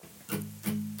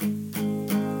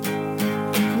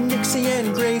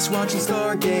and Grace watching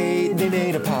Stargate. They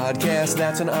made a podcast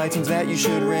that's on iTunes that you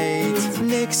should rate.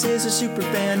 Nix is a super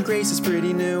fan, Grace is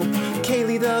pretty new.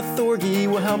 Kaylee the Thorgy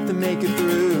will help them make it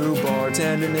through.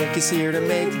 Bartender Nick is here to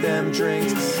make them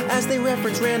drinks as they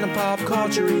reference random pop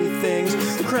culture-y things.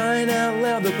 Crying out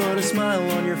loud, they'll put a smile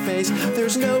on your face.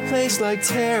 There's no place like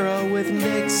Tara with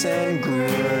Nix and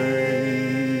Grace.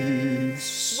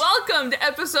 Welcome to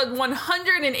episode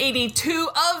 182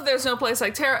 of There's No Place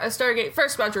Like Tara, a Stargate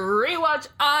First Watch rewatch.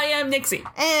 I am Nixie.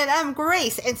 And I'm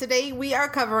Grace, and today we are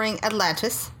covering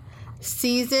Atlantis,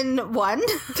 Season 1,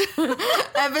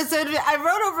 episode... I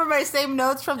wrote over my same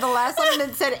notes from the last one, and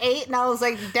it said 8, and I was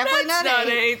like, definitely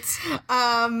That's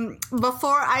not 8.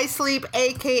 Before I Sleep,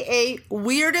 a.k.a.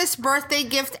 weirdest birthday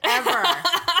gift ever.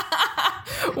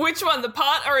 Which one, the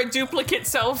pot or a duplicate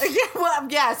self?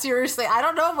 Yeah, seriously. I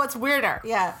don't know what's weirder.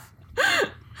 Yeah.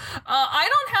 I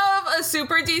don't have a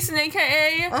super decent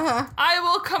AKA. I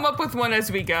will come up with one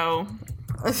as we go.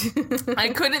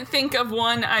 I couldn't think of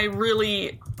one I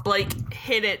really,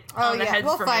 hit it on the head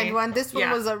we'll for find me. one. This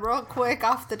one was a real quick,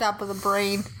 off the top of the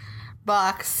brain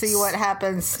box, see what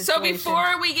happens So situation.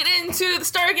 before we get into the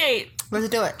Stargate, let's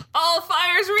do it. All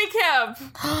Fires recap.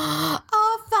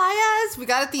 All Fires! We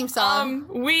got a theme song.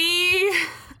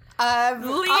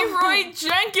 Leroy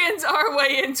Jenkins our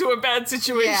way into a bad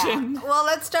situation. Yeah. Well,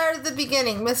 let's start at the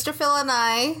beginning. Mr. Phil and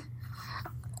I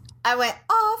went,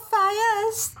 All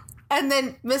Fires! And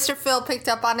then Mr. Phil picked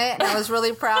up on it, and I was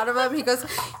really proud of him. He goes,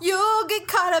 you'll get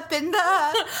caught up in the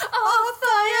All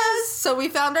Fires! So we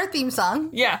found our theme song.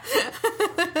 Yeah.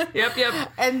 Yep.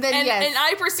 And then, And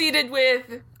I proceeded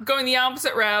with going the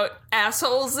opposite route,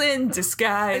 assholes in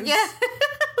disguise. Yeah.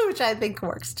 Which I think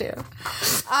works too.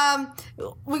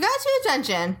 We got to a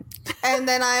dungeon, and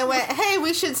then I went, hey,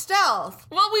 we should stealth.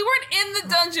 Well, we weren't in the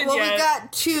dungeon yet. Well, we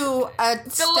got to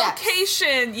the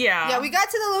location, yeah. Yeah, we got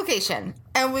to the location,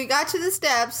 and we got to the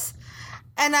steps,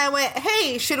 and I went,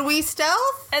 hey, should we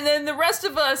stealth? And then the rest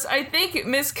of us, I think,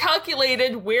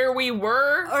 miscalculated where we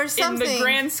were or something in the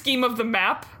grand scheme of the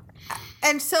map.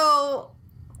 And so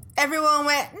everyone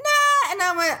went, nah, and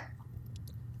I went,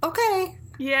 okay.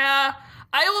 Yeah.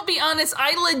 I will be honest,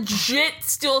 I legit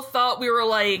still thought we were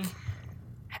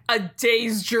a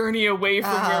day's journey away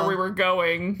from where we were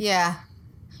going. Yeah.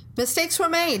 Mistakes were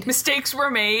made.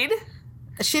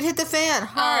 Shit hit the fan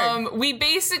hard. We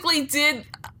basically did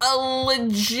a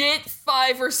legit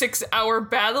 5 or 6 hour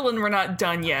battle and we're not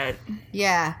done yet.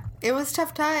 Yeah. It was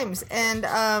tough times, and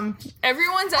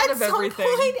everyone's out of everything.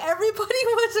 At some point, everybody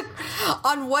was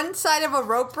on one side of a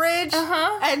rope bridge,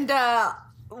 and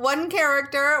one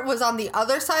character was on the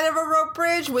other side of a rope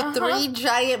bridge with 3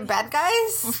 giant bad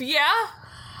guys. Yeah.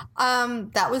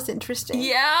 That was interesting.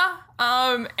 Yeah.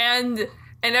 And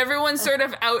everyone's sort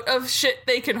of out of shit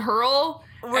they can hurl.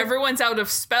 Everyone's out of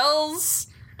spells.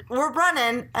 We're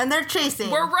running, and they're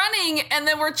chasing. We're running, and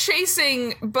then we're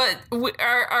chasing, but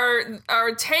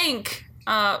our tank,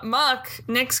 Muck,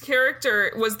 Nick's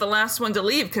character, was the last one to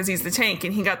leave because he's the tank,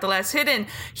 and he got the last hit in.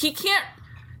 He can't...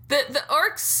 The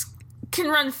orcs can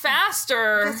run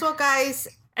faster. Guess what, guys?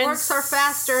 Orcs are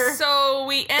faster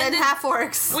than half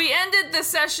orcs. We ended the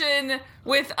session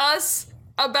with us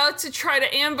about to try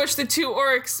to ambush the 2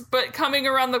 orcs, but coming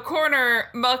around the corner,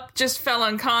 Muck just fell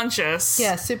unconscious.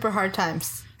 Yeah, super hard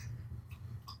times.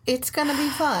 It's gonna be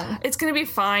fun. It's gonna be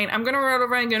fine. I'm gonna run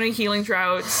over and go to healing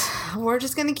drought. We're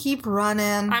just gonna keep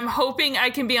running. I'm hoping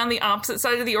I can be on the opposite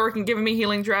side of the orc and give him a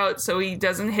healing drought so he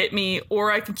doesn't hit me,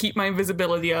 or I can keep my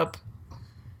invisibility up.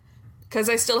 Because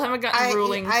I still haven't gotten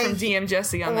ruling from DM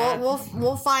Jesse on that.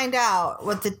 We'll find out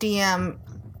what the DM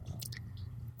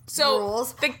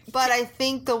rules. But I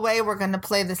think the way we're going to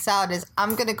play this out is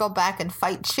I'm going to go back and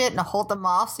fight shit and hold them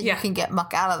off so you can get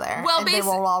Muck out of there. Well, and they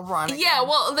will all run again. Yeah,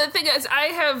 well, the thing is, I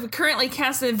have currently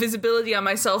cast invisibility on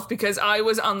myself because I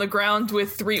was on the ground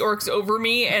with 3 orcs over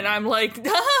me, and I'm like,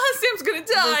 Sam's going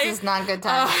to die. This is not a good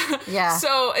time. Yeah.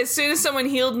 So as soon as someone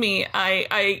healed me,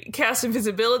 I cast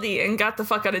invisibility and got the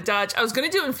fuck out of dodge. I was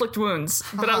going to do inflict wounds,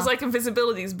 but I was like,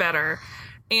 invisibility is better.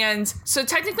 And so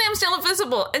technically I'm still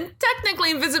invisible, and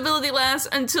technically invisibility lasts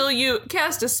until you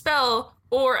cast a spell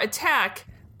or attack.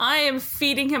 I am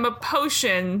feeding him a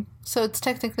potion. So it's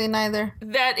technically neither.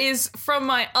 That is from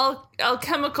my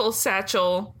alchemical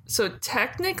satchel, so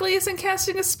technically isn't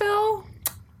casting a spell.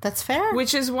 That's fair.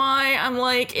 Which is why I'm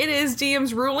like, it is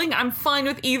DM's ruling. I'm fine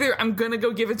with either. I'm gonna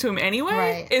go give it to him anyway.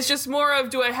 Right. It's just more of,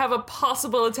 do I have a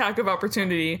possible attack of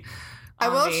opportunity?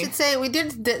 Should say we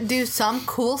did do some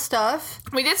cool stuff.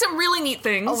 We did some really neat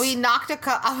things. We knocked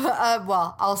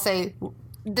I'll say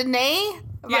Danae,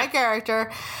 my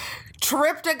character,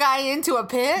 tripped a guy into a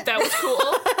pit. That was cool.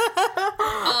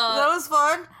 That was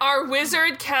fun. Our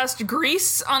wizard cast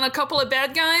grease on a couple of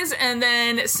bad guys, and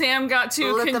then Sam got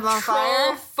to Lit them on control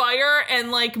fire? fire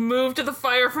and like moved the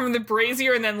fire from the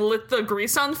brazier and then lit the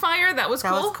grease on fire. That was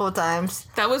That cool. was cool times.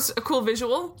 That was a cool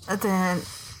visual. And then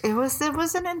it was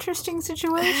an interesting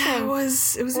situation. It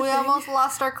was a We thing. almost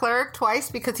lost our cleric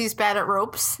twice because he's bad at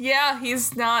ropes. Yeah,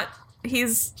 he's not.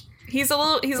 He's a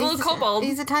little kobold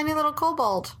He's a tiny little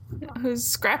kobold. who's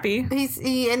scrappy.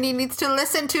 He needs to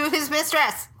listen to his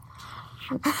mistress.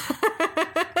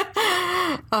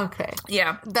 Okay,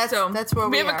 Yeah, That's where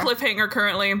we we have are. a cliffhanger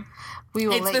currently. we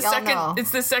will let y'all know.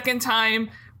 It's the second time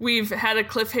we've had a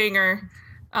cliffhanger.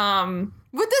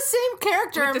 With the same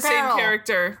character in The peril. same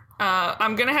character.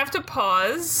 I'm gonna have to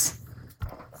pause.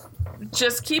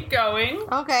 Just keep going.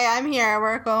 Okay, I'm here.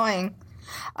 We're going.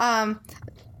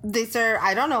 These are.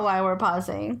 I don't know why we're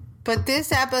pausing, but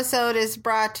this episode is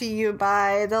brought to you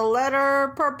by the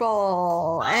letter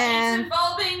purple It's and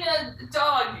involving a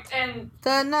dog and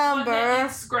the number.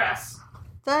 it's grass.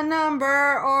 The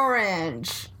number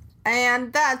orange.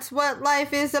 And that's what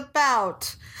life is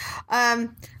about.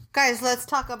 Guys, let's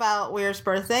talk about Weir's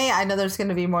birthday. I know there's going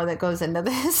to be more that goes into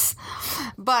this.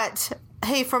 But,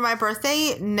 hey, for my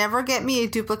birthday, never get me a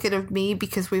duplicate of me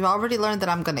because we've already learned that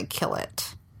I'm going to kill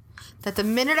it. That the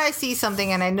minute I see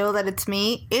something and I know that it's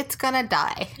me, it's going to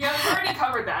die. Yeah, we already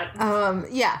covered that.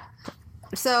 Yeah.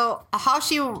 So, how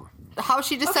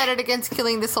she decided against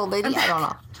killing this old lady, I don't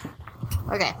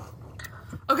know. Okay.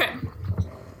 Okay.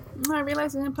 I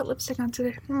realized I didn't put lipstick on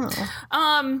today.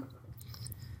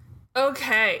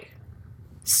 Okay.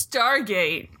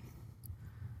 Stargate.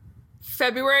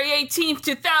 February 18th,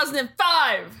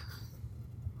 2005.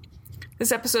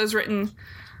 This episode is written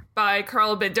by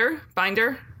Carl Binder.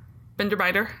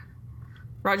 Roger.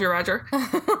 Roger.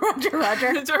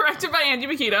 Directed by Andy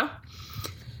Makita.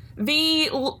 The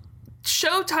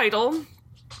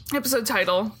episode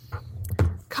title,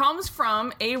 comes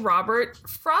from a Robert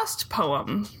Frost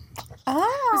poem.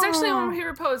 Oh. It's actually one of my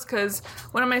favorite poems because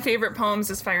one of my favorite poems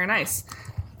is Fire and Ice,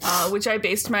 which I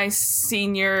based my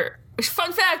senior...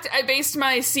 Fun fact, I based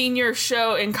my senior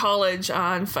show in college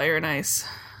on Fire and Ice.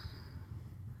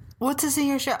 What's a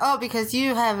senior show? Oh, because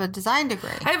you have a design degree.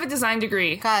 I have a design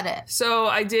degree. Got it. So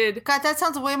I did... God, that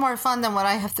sounds way more fun than what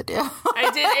I have to do.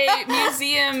 I did a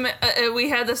museum... we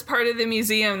had this part of the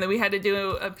museum that we had to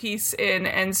do a piece in,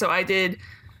 and so I did,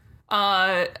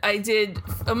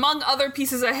 among other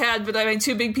pieces I had, but my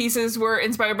two big pieces were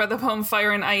inspired by the poem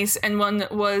Fire and Ice, and one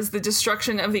was the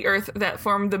destruction of the earth that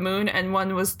formed the moon, and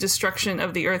one was destruction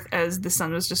of the earth as the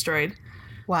sun was destroyed.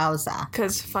 Wowza.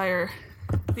 Because fire...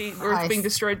 The earth Ice. being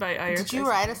destroyed by ice. Did you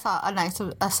write a song of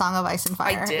Ice and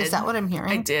Fire? I did. Is that what I'm hearing?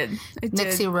 I did.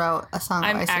 Nixie wrote a song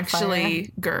of Ice and Fire. I'm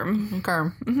actually Germ.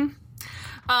 Germ.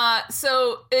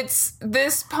 So it's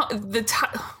this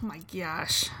oh my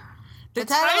gosh. The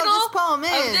title of this poem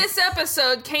is... of this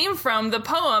episode came from the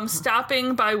poem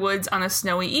Stopping by Woods on a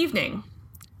Snowy Evening.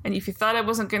 And if you thought I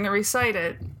wasn't going to recite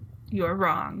it, you're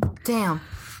wrong. Damn.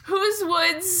 Whose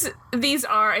woods these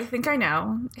are, I think I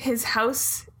know. His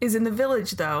house is in the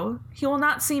village, though. He will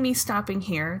not see me stopping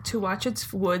here to watch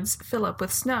its woods fill up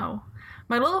with snow.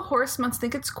 My little horse must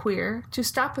think it's queer to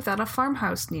stop without a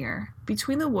farmhouse near,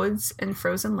 between the woods and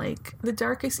frozen lake, the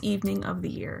darkest evening of the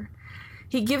year.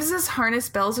 He gives his harness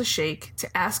bells a shake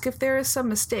to ask if there is some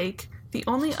mistake. The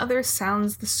only other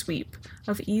sounds the sweep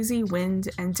of easy wind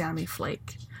and downy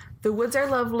flake. The woods are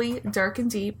lovely, dark and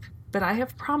deep, but I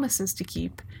have promises to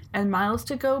keep, and miles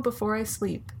to go before I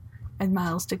sleep, and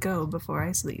miles to go before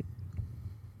I sleep.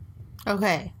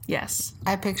 Okay. Yes.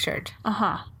 I pictured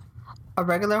Uh-huh. a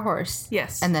regular horse.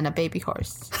 Yes. And then a baby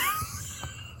horse.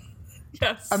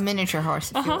 Yes. A miniature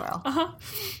horse, if you will.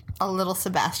 A little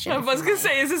Sebastian. I if was you going may. to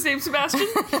say, is his name Sebastian?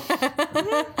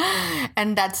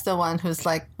 And that's the one who's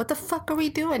like, what the fuck are we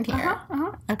doing here?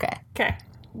 Okay. Okay.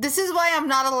 This is why I'm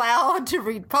not allowed to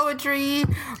read poetry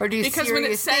or do Because serious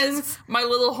when it says things. my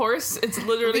little horse, it's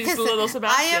literally Because just little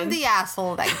Sebastian. I am the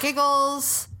asshole that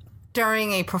giggles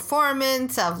during a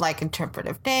performance of like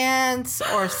interpretive dance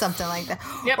or something like that.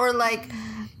 Yep. Or like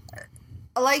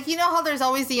you know how there's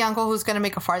always the uncle who's going to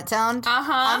make a fart sound?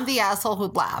 Uh-huh. I'm the asshole who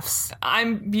laughs.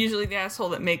 I'm usually the asshole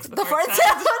that makes the The fart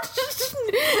sound.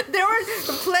 sound. There were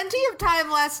plenty of time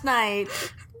last night,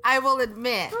 I will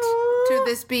admit, to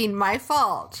this being my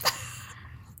fault,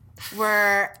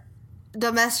 where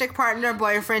domestic partner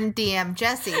boyfriend DM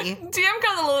Jesse DM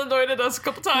got a little annoyed at us a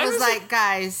couple times. was like,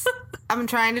 guys, I'm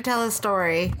trying to tell a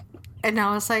story. And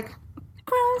I was like,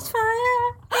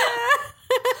 crossfire.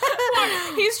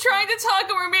 He's trying to talk,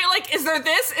 and we're being like, "Is there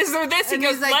this? Is there this?" He And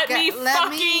goes, he's like, "Let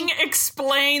me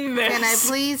explain this." Can I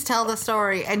please tell the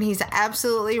story? And he's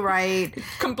absolutely right.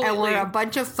 Completely. And we're a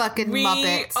bunch of fucking We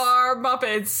Muppets. are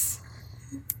Muppets.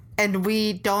 And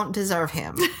we don't deserve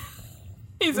him.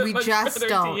 He's a We much just better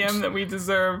don't. DM than we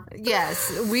deserve.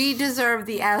 Yes, we deserve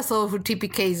the asshole who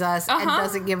TPKs us and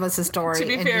doesn't give us a story. To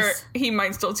be and fair, just- he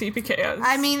might still TPK us.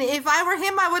 I mean, if I were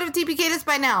him, I would have TPK'd us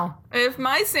by now. If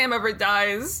my Sam ever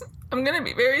dies, I'm gonna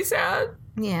be very sad.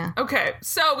 Yeah. Okay,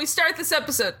 so we start this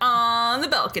episode on the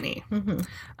balcony.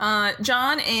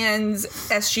 John and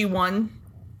SG1,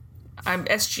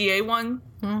 SGA1,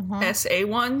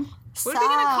 SA1. What are we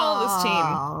gonna call this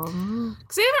team?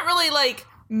 Because they haven't really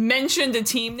mentioned a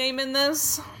team name in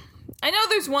this. I know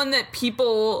there's one that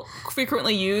people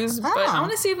frequently use, but I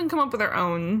want to see if we can come up with our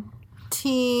own.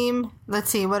 Team. Let's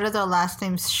see. What are their last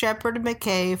names? Shepard,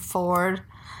 McKay, Ford,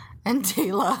 and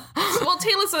Taylor. Well,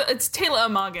 it's Taylor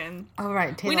Amagan. Oh,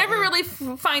 right. Taylor. We never really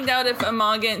find out if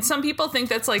Amagan. Some people think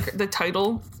that's like the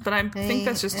title, but I think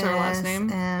that's just her last name.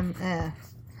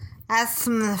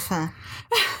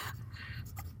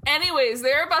 Anyways,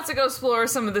 they're about to go explore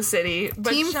some of the city.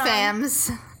 But Team John, Fams.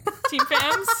 Team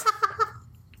Fams?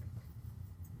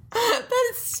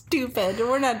 That's stupid.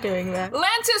 We're not doing that.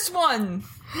 Lantis 1.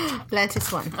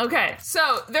 Atlantis 1. Okay,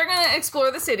 so they're gonna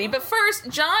explore the city, but first,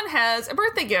 John has a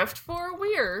birthday gift for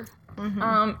Weir.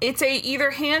 It's a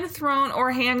either hand thrown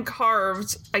or hand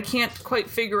carved. I can't quite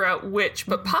figure out which,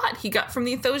 but pot he got from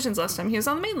the Athosians last time he was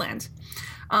on the mainland,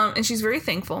 and she's very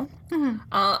thankful.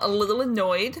 A little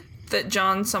annoyed that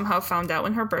John somehow found out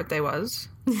when her birthday was,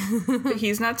 but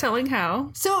he's not telling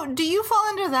how. So, do you fall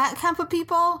under that camp of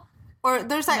people? Or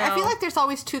there's I No. feel like there's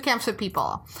always two camps of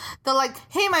people. They're like,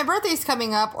 hey, my birthday's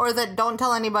coming up, or that don't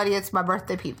tell anybody it's my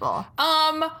birthday people.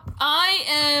 I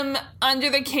am under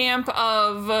the camp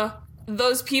of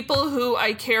those people who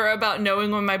I care about knowing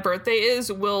when my birthday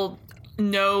is will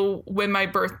know when my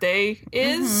birthday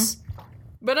is.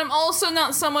 But I'm also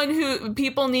not someone who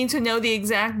people need to know the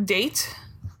exact date.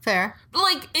 Fair.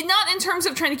 Not in terms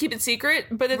of trying to keep it secret,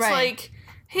 but it's Right. like,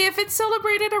 hey, if it's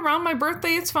celebrated around my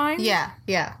birthday, it's fine. Yeah,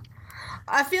 yeah.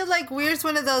 I feel like Weir's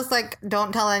one of those,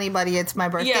 don't tell anybody it's my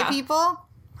birthday Yeah. people.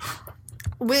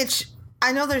 Which,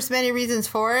 I know there's many reasons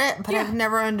for it, but Yeah. I've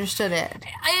never understood it.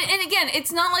 And again,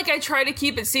 it's not like I try to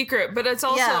keep it secret, but it's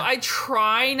also, Yeah. I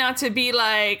try not to be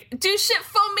like, do shit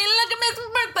for me, look at me, it's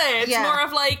my birthday. It's Yeah. more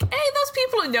of like, hey, those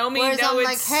people who know me Whereas know I'm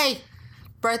like, it's... hey,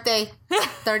 birthday,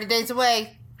 30 days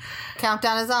away.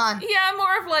 Countdown is on. Yeah,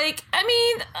 more of like, I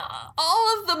mean,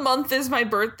 all of the month is my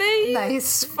birthday.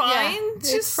 Nice. It's fine.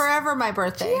 Yeah. It's forever my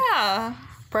birthday. Yeah,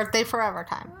 Birthday forever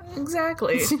time.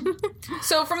 exactly.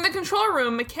 So from the control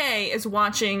room, McKay is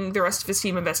watching the rest of his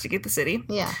team investigate the city.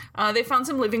 Yeah. They found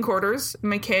some living quarters.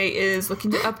 McKay is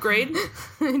looking to upgrade.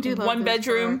 I do love One this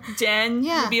bedroom, den,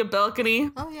 Yeah. maybe a balcony,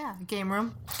 story. Oh, yeah. Game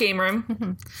room. game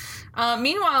room.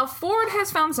 Meanwhile, Ford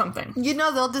has found something. You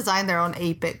know they'll design their own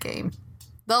 8-bit game.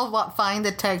 They'll find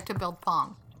the tech to build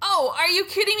Pong. Oh, are you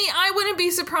kidding me? I wouldn't be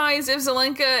surprised if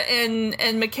Zelenka and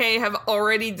McKay have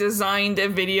already designed a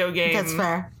video game That's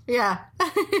fair. Yeah.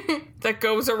 that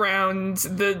goes around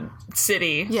the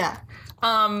city. yeah.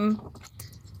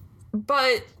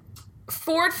 But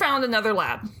Ford found another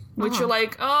lab, which you're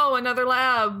like, oh, another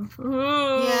lab.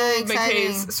 Ooh. Yeah,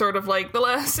 exciting. McKay's sort of like,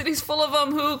 the city's full of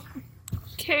them. Who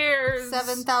cares?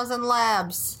 7,000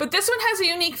 labs. But this one has a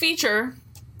unique feature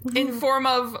in form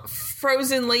of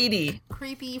frozen lady.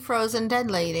 Creepy frozen dead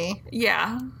lady.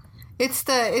 Yeah. It's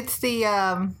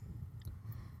the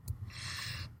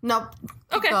Nope.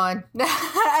 Keep Okay. going.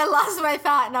 I lost my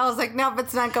thought and I was like, nope,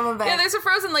 it's not coming back. Yeah, there's a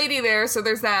frozen lady there, so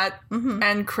there's that.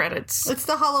 And credits. It's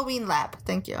the Halloween lab.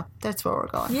 Thank you. That's where we're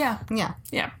going. Yeah. Yeah.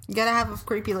 Yeah. You gotta have a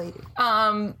creepy lady.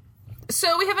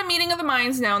 So we have a meeting of the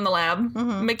minds now in the lab.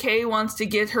 McKay wants to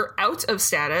get her out of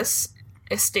stasis,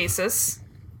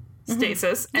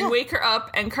 and wake her up.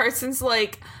 And Carson's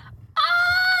like,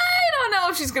 I don't know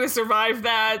if she's going to survive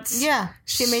that. Yeah.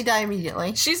 She may die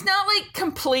immediately. She's not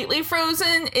completely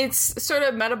frozen. It's sort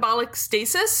of metabolic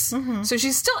stasis. So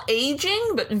she's still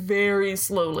aging, but very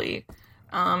slowly.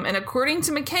 And according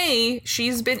to McKay,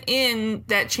 she's been in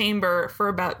that chamber for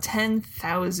about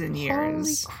 10,000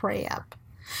 years. Holy crap.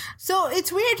 So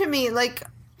it's weird to me,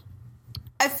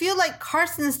 I feel like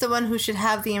Carson's the one who should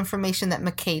have the information that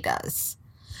McKay does.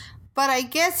 But I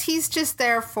guess he's just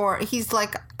there he's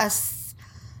like a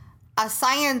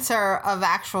sciencer of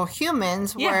actual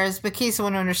humans, whereas McKay's the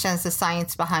one who understands the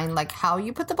science behind, how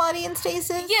you put the body in stasis.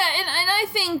 Yeah, and I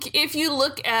think if you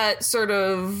look at sort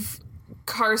of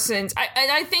Carson's,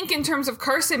 I think in terms of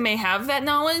Carson may have that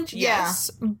knowledge, yes.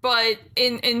 But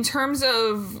in terms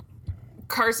of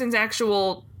Carson's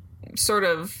actual sort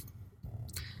of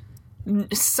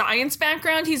science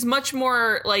background. He's much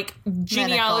more like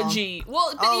genealogy. Medical.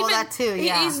 Well, but even that too,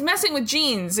 yeah. he's messing with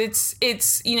genes. It's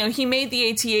he made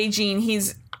the ATA gene.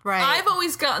 He's Right. I've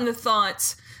always gotten the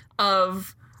thought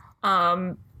of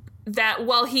that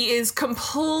while he is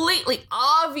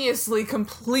obviously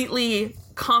completely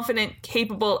confident,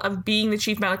 capable of being the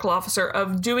chief medical officer,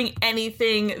 of doing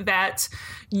anything that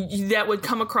would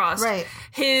come across. Right.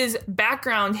 His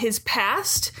background, his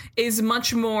past, is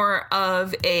much more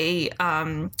of a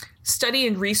study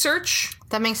and research.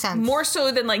 That makes sense. More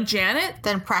so than like Janet.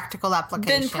 than practical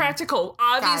application. Than practical.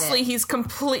 Obviously,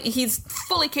 it. he's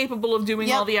fully capable of doing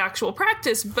Yep. all the actual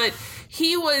practice, but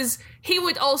he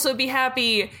would also be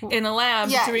happy in a lab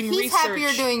doing research. He's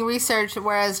happier doing research,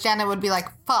 whereas Janet would be like,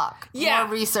 fuck, more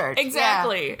research.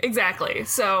 Exactly.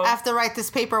 So I have to write this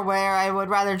paper where I would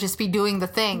rather just be doing the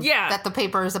thing that the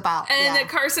paper is about. And that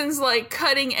Carson's like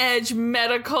cutting edge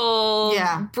medical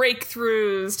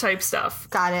breakthroughs type stuff.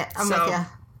 Got it. I'm with you.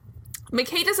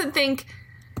 McKay doesn't think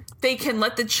they can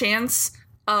let the chance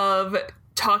of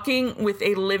talking with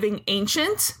a living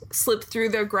ancient slip through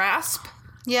their grasp.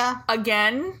 Yeah.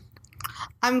 Again.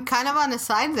 I'm kind of on his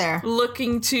side there.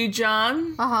 Looking to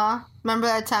John. Remember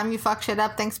that time you fucked shit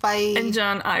up? Thanks, bye. And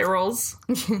John eye rolls.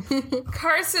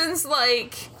 Carson's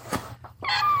like,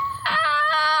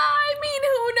 I mean,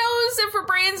 who knows if her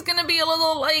brain's gonna be a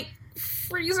little, like,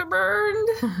 freezer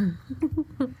burned.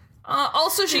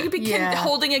 Also, she could be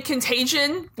holding a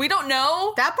contagion. We don't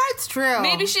know. That part's true.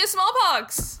 Maybe she has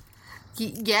smallpox.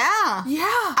 Yeah.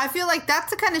 I feel like that's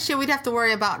the kind of shit we'd have to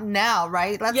worry about now,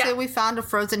 right? Let's say we found a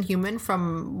frozen human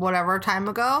from whatever time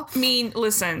ago. I mean,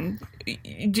 listen,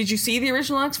 did you see the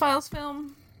original X-Files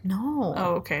film? No.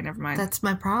 Oh, okay, never mind. That's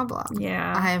my problem.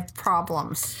 Yeah. I have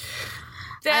problems.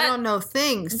 I don't know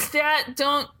things.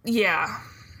 The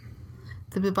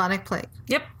bubonic plague.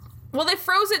 Yep. Well, they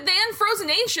unfroze an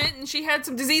ancient, and she had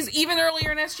some disease even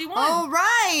earlier in SG-1. Oh,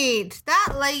 right!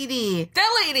 That lady!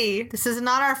 This is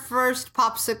not our first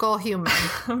popsicle human.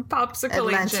 Popsicle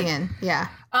Atlantean. ancient. Yeah.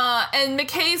 And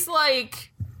McKay's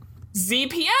like,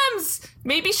 ZPMs!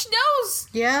 Maybe she knows!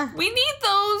 Yeah. We need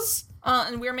those!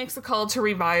 And Weir makes the call to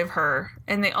revive her,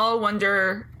 and they all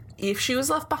wonder if she was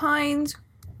left behind.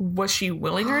 Was she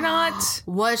willing or not?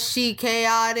 Was she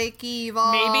chaotic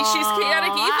evil? Maybe she's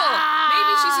chaotic evil.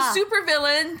 Maybe she's a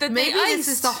supervillain that Maybe they iced. this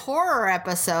is the horror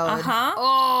episode. Uh-huh.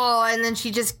 Oh, and then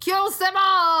she just kills them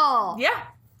all. Yeah.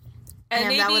 And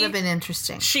maybe that would have been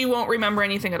interesting. She won't remember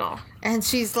anything at all. And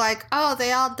she's like, oh,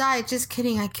 they all died. Just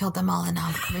kidding. I killed them all and now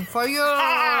I'm coming for you.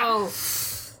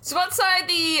 So outside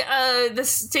the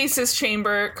stasis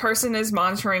chamber, Carson is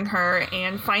monitoring her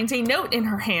and finds a note in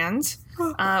her hand.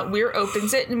 Weir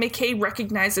opens it, and McKay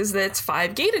recognizes that it's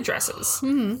 5 gate addresses.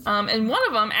 Mm-hmm. And one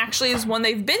of them actually is one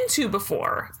they've been to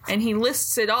before. And he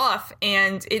lists it off,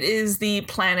 and it is the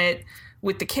planet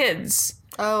with the kids.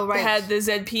 Oh, right. They had the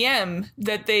ZPM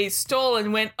that they stole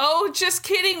and went, oh, just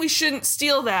kidding, we shouldn't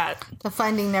steal that. The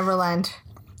Finding Neverland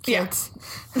kids.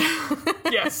 Yeah.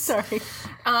 Yes. Sorry.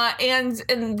 And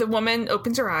the woman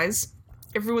opens her eyes.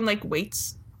 Everyone, like,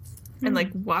 waits. And,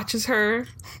 like, watches her.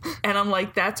 And I'm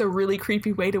like, that's a really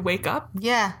creepy way to wake up.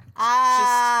 Yeah.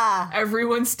 Just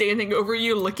everyone standing over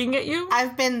you, looking at you.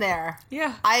 I've been there.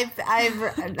 Yeah. I've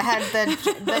had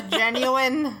the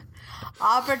genuine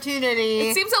opportunity.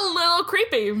 It seems a little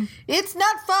creepy. It's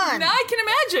not fun. No, I can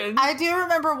imagine. I do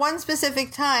remember one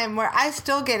specific time where I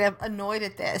still get annoyed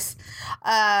at this.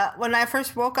 When I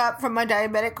first woke up from my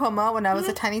diabetic coma when I was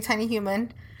a tiny, tiny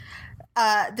human,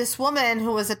 this woman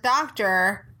who was a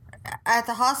doctor at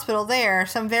the hospital there,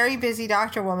 some very busy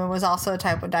doctor woman was also a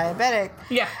type 1 diabetic.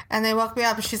 Yeah. And they woke me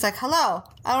up and she's like, hello,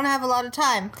 I don't have a lot of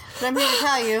time, but I'm here to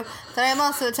tell you that I'm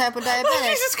also a type 1 diabetic. Oh,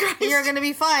 Jesus Christ. You're going to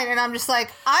be fine. And I'm just like,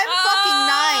 I'm fucking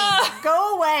 9.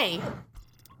 Go away.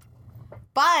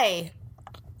 Bye.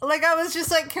 Like, I was just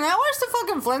like, can I watch the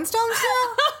fucking Flintstones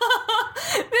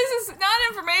now? This is not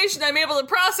information I'm able to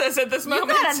process at this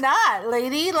moment. You gotta not,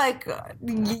 lady. Like,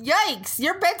 yikes.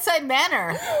 Your bedside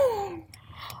manner.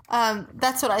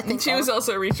 That's what I think. She was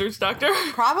also a research doctor.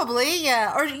 Probably,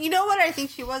 yeah. Or you know what I think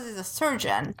she was is a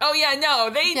surgeon. Oh, yeah, no.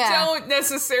 They don't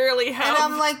necessarily have...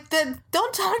 And I'm like,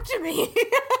 don't talk to me.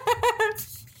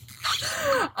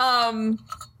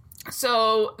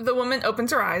 So the woman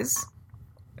opens her eyes.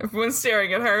 Everyone's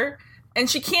staring at her. And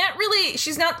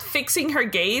she's not fixing her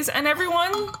gaze on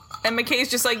everyone. And McKay's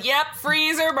just like, yep,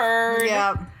 freezer burn.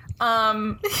 Yep.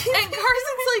 And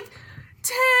Carson's like,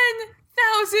 10,000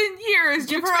 1,000 years.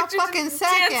 Give You her a expect her to fucking dance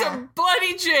second. a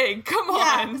bloody jig. Come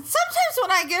Yeah. on. Sometimes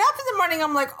when I get up in the morning,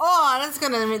 I'm like, oh, that's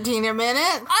gonna take a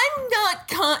minute. I'm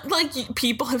not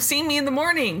people have seen me in the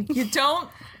morning. You don't.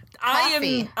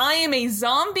 Coffee. I am a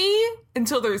zombie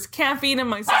until there's caffeine in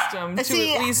my system to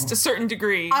See, at least a certain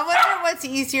degree. I wonder what's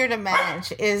easier to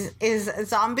manage is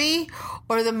zombie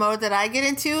or the mode that I get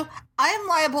into. I am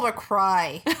liable to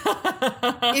cry.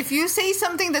 If you say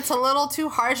something that's a little too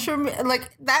harsh for me, like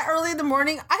that early in the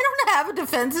morning, I don't have a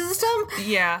defense system.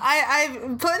 Yeah.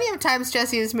 I've plenty of times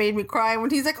Jesse has made me cry when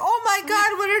he's like, "Oh my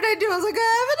god, what did I do?" I was like,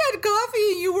 "I haven't had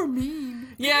coffee. You were mean."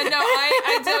 Yeah, no,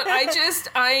 I don't.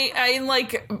 I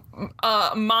like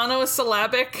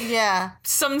monosyllabic. Yeah,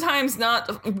 Sometimes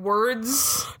not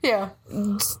words. yeah.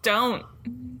 Just don't.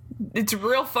 It's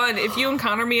real fun. If you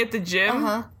encounter me at the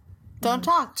gym, Don't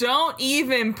talk. don't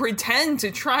even pretend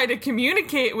to try to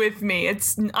communicate with me.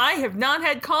 I have not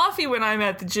had coffee when I'm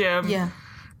at the gym. Yeah,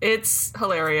 It's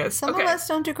hilarious. some Okay. of us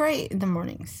don't do great in the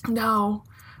mornings. No.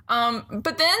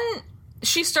 But then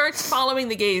she starts following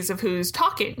the gaze of who's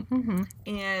talking. Mm-hmm.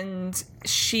 And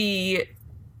she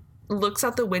looks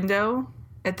out the window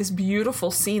at this beautiful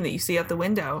scene that you see out the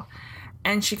window.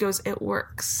 And she goes, it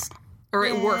works. Or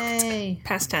it Yay. worked.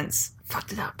 Past tense.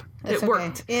 Fucked it up. It's it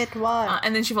worked. Okay. It was.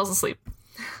 And then she falls asleep.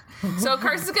 So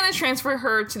Carson's going to transfer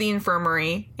her to the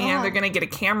infirmary. And they're going to get a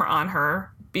camera on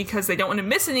her because they don't want to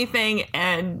miss anything.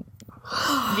 And,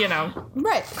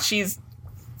 Right. she's...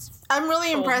 I'm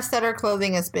really impressed that her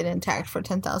clothing has been intact for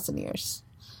 10,000 years.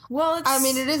 Well, it's... I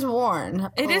mean, it is worn.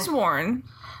 It is worn.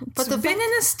 But It's been in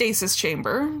a stasis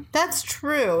chamber. That's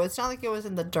true. It's not like it was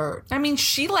in the dirt. I mean,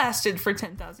 she lasted for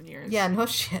 10,000 years. Yeah, no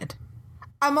shit.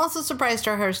 I'm also surprised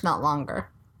her hair's not longer.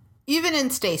 Even in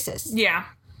stasis. Yeah.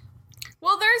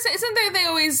 Well, isn't there,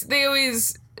 they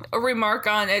always remark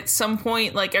on at some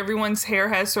point, like, everyone's hair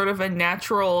has sort of a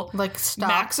natural Like, stop.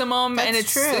 maximum, That's and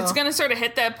it's true. it's going to sort of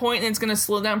hit that point and it's going to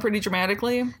slow down pretty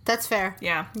dramatically. That's fair.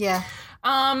 Yeah. Yeah.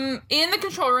 In the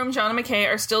control room, John and McKay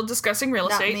are still discussing real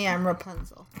Not estate. me, I'm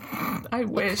Rapunzel. I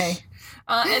wish. Okay.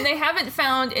 And they haven't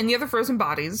found any other frozen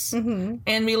bodies. Mm-hmm.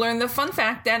 And we learn the fun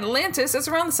fact that Atlantis is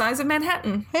around the size of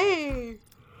Manhattan. Hey.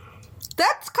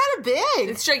 That's kind of big.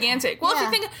 It's gigantic. Well, if Yeah.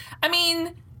 you think, I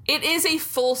mean, it is a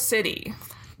full city.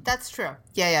 That's true.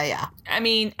 Yeah. I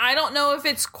mean, I don't know if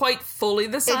it's quite fully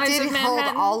the It size did of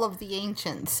Manhattan. hold all of the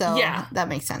ancients, so Yeah. that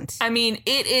makes sense. I mean,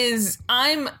 it is.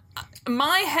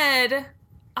 My head,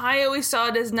 I always saw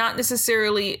it as not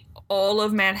necessarily all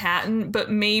of Manhattan, but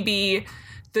maybe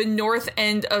the north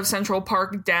end of Central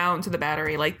Park down to the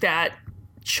Battery, like that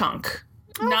chunk.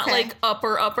 Not Okay. like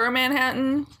upper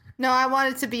Manhattan. No, I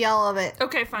want it to be all of it.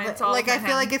 Okay, fine. It's all Like, of I Manhattan.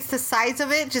 feel like it's the size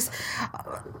of it, just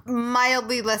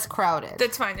mildly less crowded.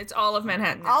 That's fine. It's all of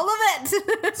Manhattan. all of it.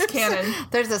 It's canon.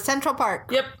 There's a Central Park.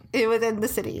 Yep. Within the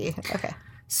city. Okay.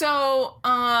 So,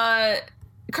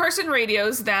 Carson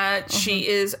radios that she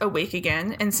is awake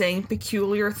again and saying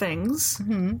peculiar things.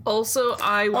 Also,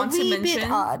 I want to a wee bit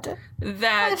mention odd.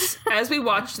 that as we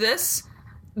watch this,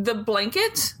 the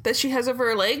blanket that she has over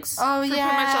her legs Oh, for pretty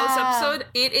much all this yeah. episode,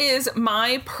 it is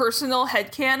my personal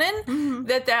headcanon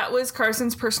that was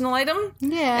Carson's personal item.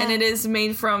 Yeah. And it is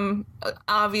made from,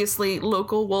 obviously,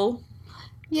 local wool.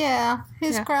 Yeah.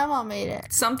 His Yeah. grandma made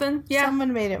it. Something. Yeah.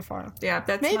 Someone made it for him. Yeah,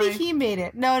 that's Maybe my, he made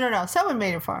it. No. Someone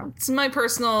made it for him. it's my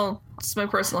personal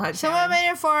headcanon. Someone made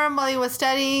it for him while he was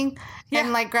studying, Yeah.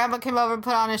 and like grandma came over and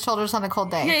put it on his shoulders on a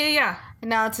cold day. Yeah. And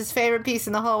now it's his favorite piece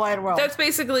in the whole wide world. That's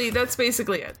basically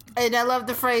it. And I love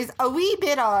the phrase, a wee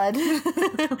bit odd. A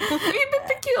bit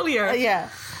peculiar. Yeah.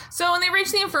 So when they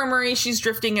reach the infirmary, she's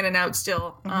drifting in and out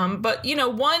still. But,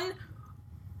 one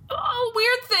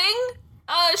weird thing,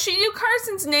 she knew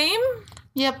Carson's name,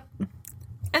 Yep.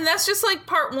 and that's just, like,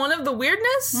 part one of the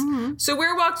weirdness. So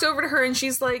Weir walks over to her, and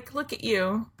she's like, look at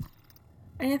you.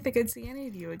 I didn't think I'd see any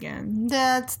of you again.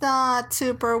 That's not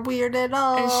super weird at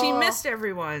all. And she missed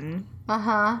everyone.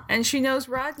 Uh-huh. And she knows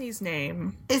Rodney's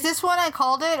name. Is this when I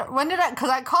called it? When did I?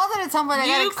 Because I called it at some point. I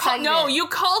got excited. You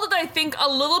called it, I think, a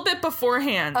little bit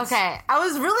beforehand. Okay. I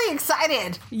was really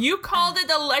excited. You called it,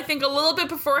 I think, a little bit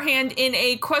beforehand in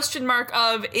a question mark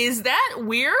of, is that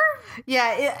Weir?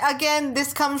 Yeah. Again,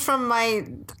 this comes from my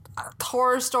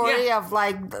horror story Yeah. of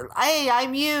like, hey,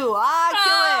 I'm you.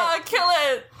 Kill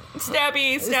it.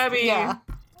 Stabby. Yeah.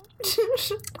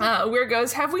 Weir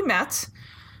goes, have we met?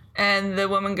 And the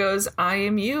woman goes, I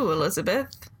am you, Elizabeth.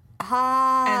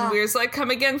 Ah. And Weir's like,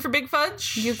 come again for Big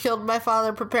Fudge? You killed my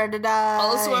father, prepared to die.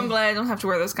 Also, I'm glad I don't have to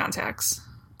wear those contacts.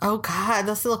 Oh, God.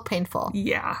 Those look painful.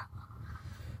 Yeah.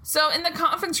 So in the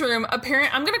conference room, I'm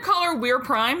going to call her Weir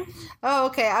Prime. Oh,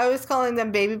 okay. I was calling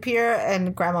them Baby Pier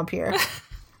and Grandma Pier.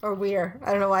 Or Weir.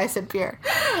 I don't know why I said beer.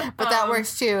 But that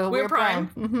works too. Weir Prime.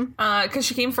 Mm-hmm. Because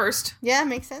she came first. Yeah,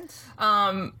 makes sense.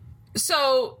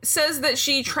 So, says that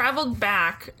she traveled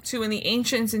back to when the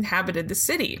ancients inhabited the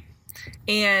city.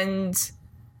 And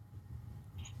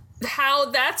how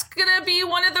that's gonna be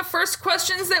one of the first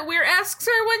questions that Weir asks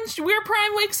her when Weir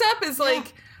Prime wakes up is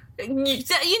like, you need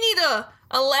to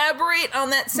elaborate on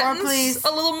that sentence please.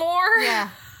 a little more. Yeah.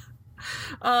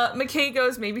 McKay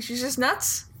goes, maybe she's just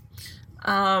nuts.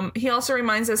 He also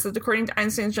reminds us that according to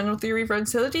Einstein's general theory of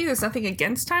relativity, there's nothing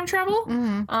against time travel.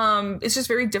 It's just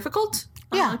very difficult.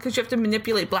 Yeah. Because you have to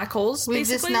manipulate black holes, We've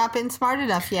basically. just not been smart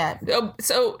enough yet.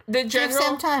 So the Give general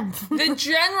some time. the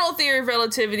general theory of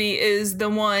relativity is the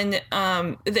one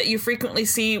that you frequently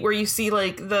see where you see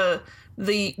like the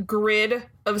grid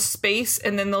of space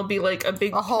and then there'll be like a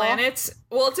big hole? planet.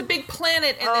 Well, it's a big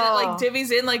planet and then it like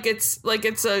divvies in like it's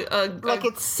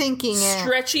It's sinking in.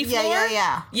 stretchy floor.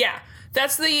 Yeah. Yeah.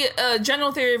 That's the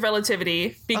general theory of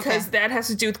relativity because Okay. that has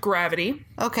to do with gravity.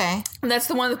 Okay. And that's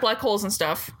the one with black holes and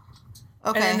stuff.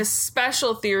 Okay. And then the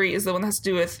special theory is the one that has to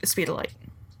do with the speed of light.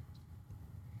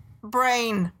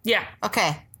 Brain. Yeah.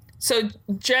 Okay. So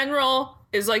general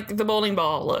is like the bowling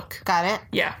ball look. Got it.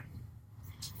 Yeah.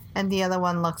 And the other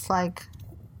one looks like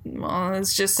Well,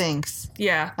 it's just things.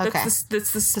 yeah. Okay. That's the The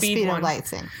speed, speed one. of light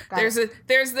thing. Got There's it.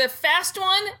 the fast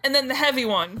one and then the heavy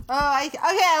one. Oh, I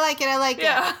like it.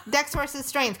 Yeah. Dex versus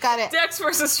strength. Got it. Dex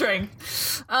versus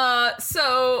strength.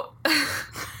 So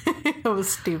It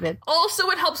was stupid. also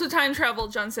what helps with time travel,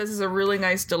 John says, is a really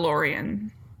nice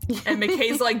DeLorean. And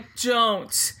McKay's like,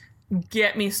 don't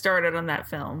get me started on that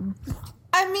film.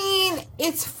 I mean,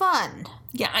 it's fun.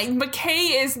 Yeah,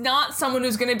 McKay is not someone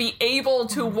who's going to be able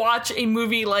to watch a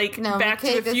movie like No, Back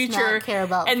McKay to the does Future not care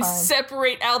about and fun.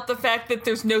 separate out the fact that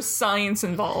there's no science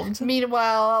involved.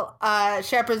 Meanwhile,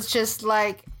 Shepard's just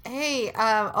like, hey,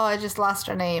 I just lost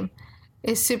her name.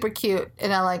 It's super cute.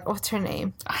 And I'm like, what's her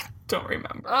name? I don't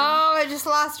remember. Oh, I just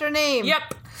lost her name.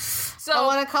 Yep. So, I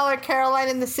want to call her Caroline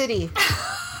in the City.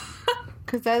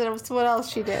 Because that's what else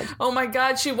she did. oh my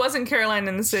God, she wasn't Caroline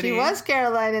in the City. She was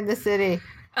Caroline in the City.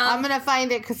 I'm going to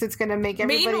find it because it's going to make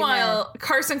everybody Meanwhile, mad.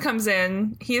 Carson comes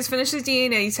in. He has finished his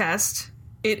DNA test.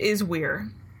 It is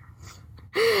Weir.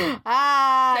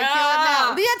 I feel it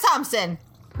now. Leah Thompson.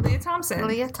 Leah Thompson.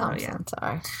 Leah Thompson,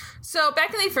 sorry. So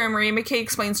back in the infirmary, McKay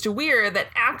explains to Weir that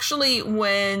actually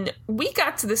when we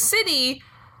got to the city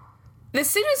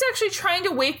was actually trying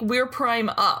to wake Weir Prime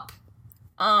up.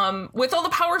 With all the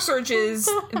power surges,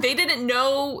 they didn't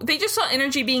know, they just saw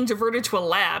energy being diverted to a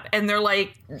lab, and they're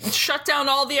like, shut down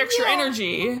all the extra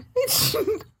energy.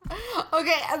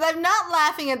 Okay, I'm not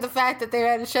laughing at the fact that they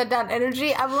had to shut down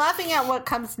energy. I'm laughing at what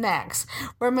comes next,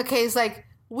 where McKay's like,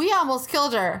 we almost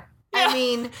killed her. Yeah. I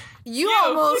mean, you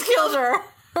almost killed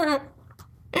her.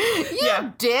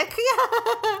 You dick.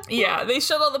 Yeah, they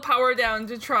shut all the power down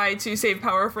to try to save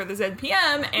power for the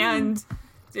ZPM, and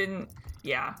didn't.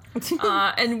 Yeah.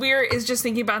 And Weir is just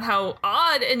thinking about how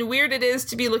odd and weird it is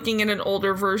to be looking at an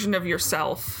older version of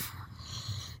yourself.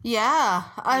 Yeah,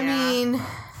 I Yeah. mean,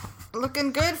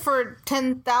 looking good for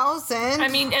 10,000. I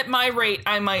mean, at my rate,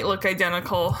 I might look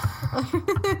identical.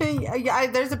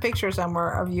 There's a picture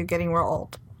somewhere of you getting real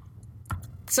old.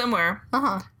 Somewhere.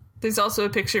 Uh-huh. There's also a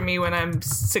picture of me when I'm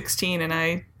 16 and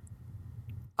I...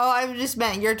 Oh, I just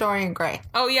meant you're Dorian Gray.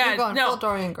 Oh, yeah. You're going no. full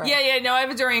Dorian Gray. Yeah, no, I have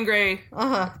a Dorian Gray.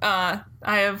 Uh-huh.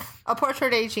 I have... A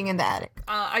portrait aging in the attic.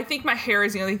 I think my hair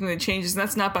is the only thing that changes, and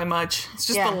that's not by much. It's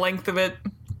just Yeah. the length of it.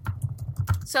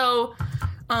 So,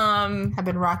 I've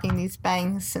been rocking these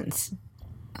bangs since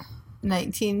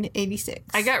 1986.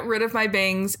 I got rid of my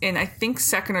bangs in, I think,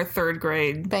 2nd or 3rd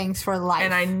grade. bangs for life.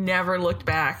 And I never looked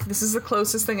back. This is the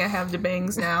closest thing I have to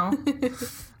bangs now.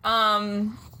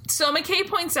 So McKay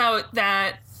points out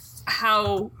that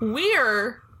how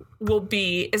Weir will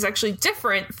be is actually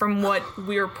different from what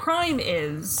Weir Prime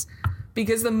is.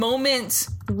 Because the moment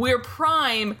Weir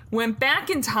Prime went back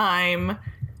in time,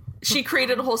 she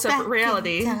created a whole separate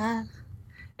reality.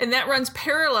 And that runs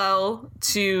parallel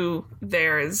to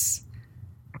theirs.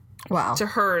 Wow. To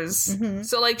hers.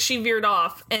 So, like, she veered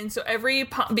off. And so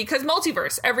because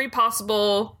multiverse, every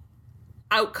possible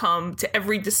outcome to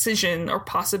every decision or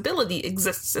possibility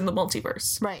exists in the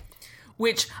multiverse. Right.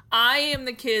 Which I am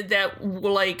the kid that,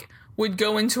 like, would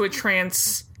go into a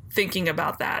trance thinking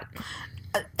about that.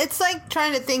 It's like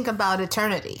trying to think about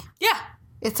eternity. Yeah.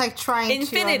 It's like trying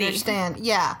Infinity. to understand.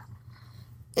 Yeah.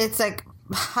 It's like,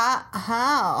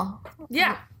 how?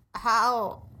 Yeah.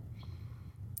 How?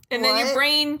 And then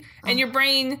What? your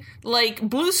brain, like,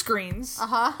 blue screens.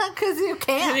 Uh-huh. Because you And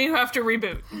can't. then you have to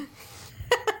reboot.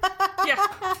 Yeah.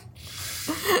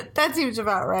 That seems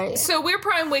about right. So Weir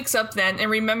Prime wakes up then and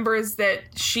remembers that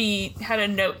she had a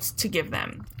note to give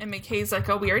them. And McKay's like,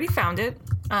 oh, we already found it.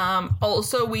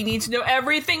 Also, we need to know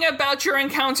everything about your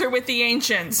encounter with the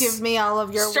Ancients. Give me all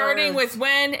of your Starting words. with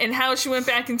when and how she went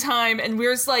back in time. And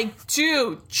Weir's like,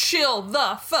 dude, chill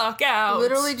the fuck out.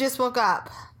 Literally just woke up.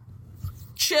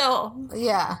 Chill.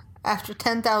 Yeah. After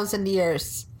 10,000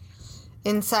 years.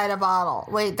 Inside a bottle.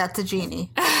 Wait, that's a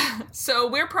genie. So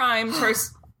Weir Prime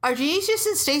first... Are genies just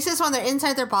in stasis when they're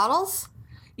inside their bottles?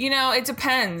 You know, it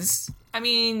depends. I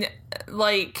mean,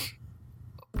 like,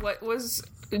 what was...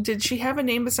 Did she have a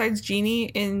name besides Genie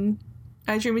in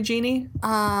I Dream of Jeannie?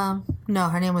 No,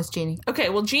 her name was Jeannie. Okay,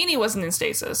 well, Genie wasn't in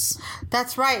stasis.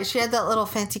 That's right. She had that little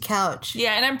fancy couch.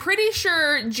 Yeah, and I'm pretty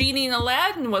sure Genie in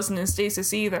Aladdin wasn't in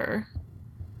stasis either.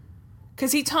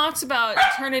 Because he talks about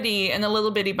eternity in a little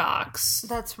bitty box.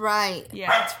 That's right. Yeah.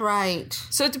 That's right.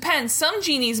 So it depends. Some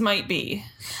genies might be.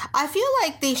 I feel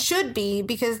like they should be,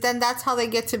 because then that's how they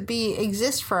get to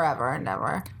exist forever and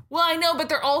ever. Well, I know, but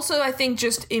they're also, I think,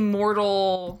 just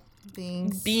immortal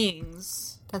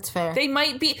Beings. That's fair. They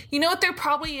might be. You know what there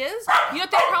probably is? You know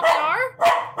what they probably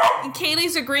are? And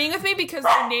Kaylee's agreeing with me because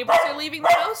their neighbors are leaving the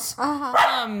house.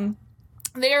 Uh-huh.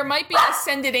 There might be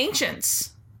ascended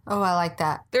ancients. Oh, I like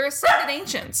that. They're ascended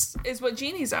ancients, is what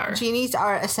genies are. Genies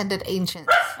are ascended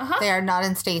ancients. They are not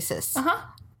in stasis.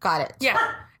 Got it.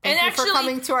 Yeah. Thank you for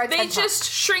coming to our they TED Talk. just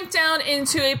shrink down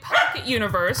into a pocket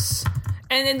universe.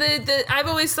 And then I've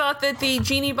always thought that the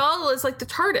genie bottle is like the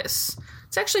TARDIS.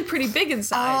 It's actually pretty big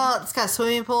inside. Oh, it's got a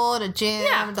swimming pool and a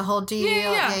gym, the whole deal.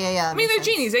 Yeah. I mean, they're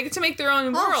genies. They get to make their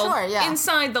own world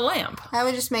inside the lamp. I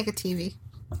would just make a TV.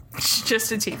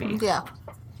 Just a TV. Yeah.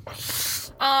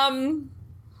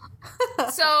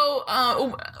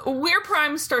 So, Weir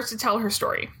Prime starts to tell her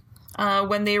story.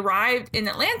 When they arrived in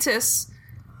Atlantis,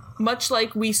 much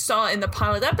like we saw in the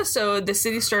pilot episode, the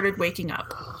city started waking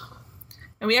up.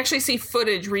 And we actually see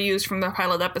footage reused from the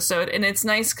pilot episode, and it's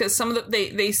nice because some of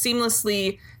they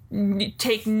seamlessly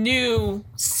take new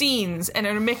scenes and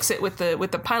intermix it with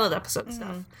the pilot episode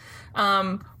stuff.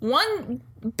 One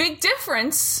big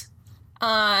difference.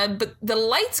 But the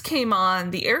lights came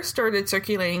on, the air started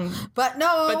circulating. But it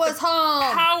was home.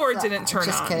 Power didn't turn on.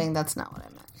 Just kidding, that's not what I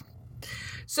meant.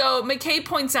 So McKay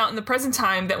points out in the present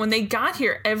time that when they got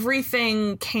here,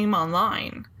 everything came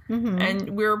online.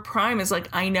 And Weir Prime is like,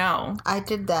 I know. I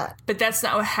did that. But that's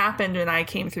not what happened when I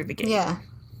came through the gate. Yeah.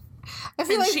 I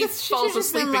feel And like she she falls should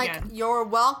just been asleep like, again. you're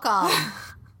welcome.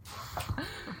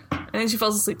 And then she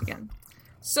falls asleep again.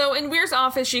 So in Weir's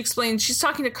office, she explains, she's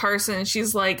talking to Carson, and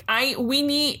she's like, I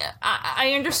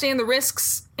understand the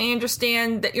risks. I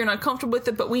understand that you're not comfortable with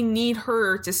it, but we need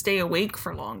her to stay awake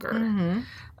for longer.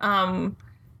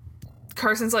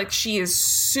 Carson's like, she is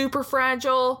super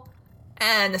fragile,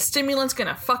 and the stimulant's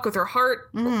gonna fuck with her heart,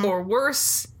 or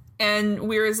worse. And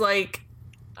Weir is like,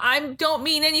 I don't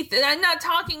mean anything. I'm not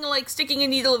talking like sticking a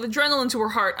needle of adrenaline to her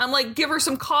heart. I'm like, give her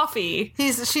some coffee.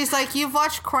 She's like, you've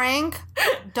watched Crank?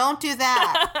 Don't do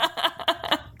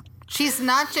that. She's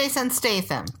not Jason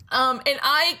Statham. And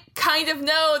I kind of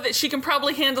know that she can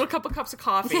probably handle a couple cups of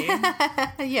coffee.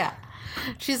 Yeah.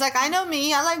 She's like, I know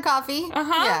me. I like coffee.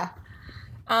 Yeah.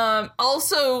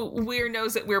 Also, Weir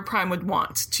knows that Weir Prime would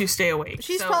want to stay awake.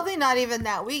 She's probably not even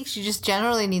that weak. She just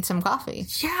generally needs some coffee.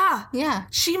 Yeah. Yeah.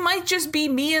 She might just be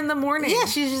me in the morning. Yeah,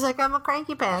 she's just like, I'm a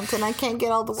cranky pants and I can't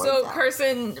get all the words So out.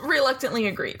 Carson reluctantly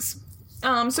agrees.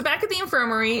 So back at the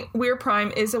infirmary, Weir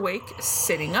Prime is awake,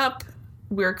 sitting up.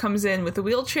 Weir comes in with a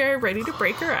wheelchair, ready to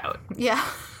break her out. Yeah.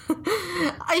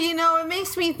 You know, it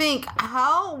makes me think,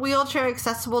 how wheelchair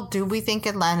accessible do we think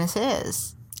Atlantis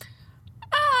is?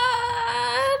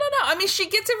 I don't know. I mean, she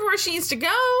gets everywhere she needs to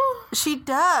go. She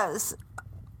does.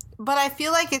 But I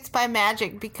feel like it's by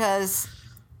magic because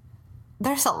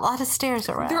there's a lot of stairs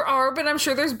around. There are, but I'm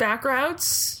sure there's back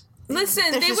routes. Listen,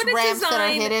 There's they just wouldn't ramps that are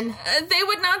design. hidden. They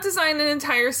would not design an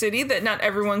entire city that not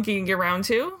everyone can get around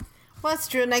to. Well, that's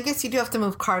true. And I guess you do have to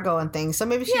move cargo and things. So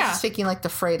maybe she's just taking like the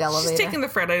freight elevator. She's taking the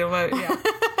freight elevator,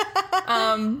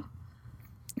 yeah.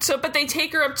 So, but they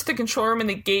take her up to the control room and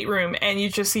the gate room, and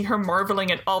you just see her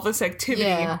marveling at all this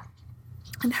activity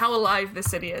and how alive the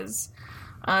city is.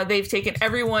 They've taken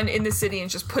everyone in the city and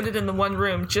just put it in the one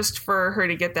room just for her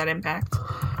to get that impact.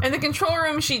 In the control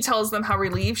room, she tells them how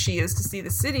relieved she is to see the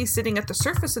city sitting at the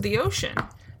surface of the ocean.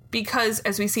 Because,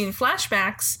 as we see in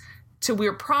flashbacks to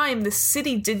Weir Prime, the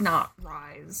city did not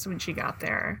rise when she got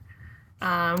there.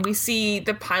 We see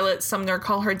the pilot Sumner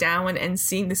call her down and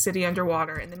seeing the city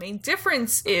underwater. And the main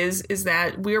difference is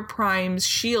that Weir Prime's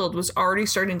shield was already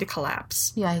starting to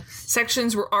collapse. Yikes.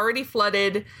 Sections were already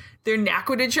flooded. Their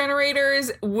Naquadah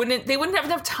generators wouldn't have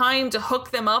enough time to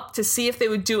hook them up to see if they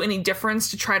would do any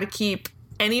difference to try to keep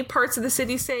any parts of the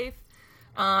city safe.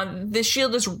 The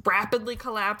shield is rapidly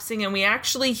collapsing, and we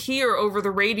actually hear over the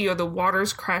radio the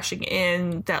waters crashing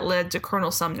in that led to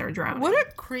Colonel Sumner drowning. What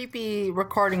a creepy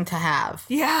recording to have.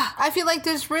 Yeah. I feel like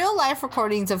there's real life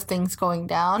recordings of things going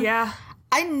down. Yeah.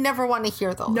 I never want to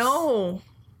hear those. No.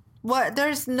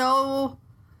 There's no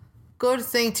good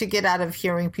thing to get out of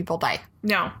hearing people die.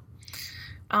 No.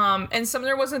 And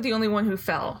Sumner wasn't the only one who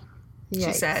fell,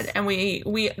 she said. And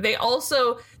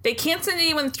they can't send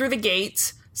anyone through the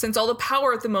gate, since all the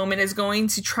power at the moment is going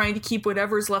to trying to keep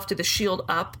whatever's left of the shield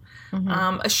up.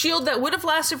 Mm-hmm. A shield that would have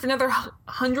lasted for another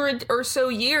 100 or so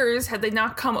years had they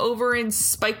not come over and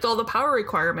spiked all the power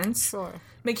requirements. Sure.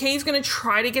 McKay's going to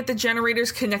try to get the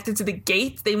generators connected to the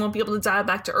gate. They won't be able to dial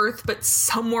back to Earth, but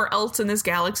somewhere else in this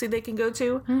galaxy they can go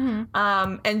to.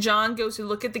 Mm-hmm. And John goes to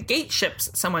look at the gate ships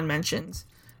someone mentioned.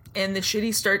 And the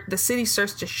city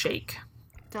starts to shake.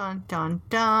 Dun, dun,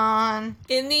 dun.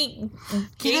 He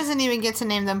doesn't even get to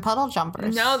name them puddle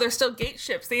jumpers. No, they're still gate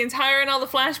ships. The entire and all the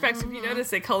flashbacks, if you notice,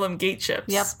 they call them gate ships.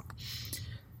 Yep.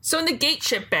 So in the gate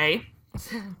ship bay,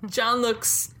 John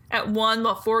looks at one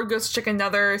while Ford goes to check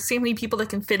another, see how many people that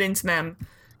can fit into them.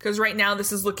 Because right now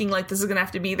this is looking like this is going to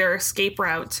have to be their escape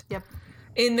route. Yep.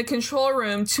 In the control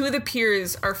room, 2 of the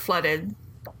piers are flooded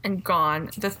and gone.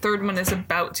 The third one is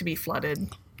about to be flooded.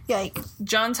 Yikes.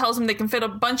 John tells him they can fit a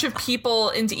bunch of people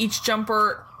into each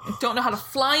jumper. Don't know how to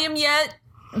fly him yet,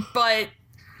 but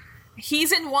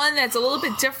he's in one that's a little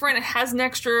bit different. It has an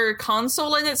extra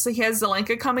console in it, so he has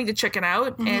Zelenka coming to check it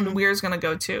out, and Weir's going to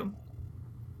go too.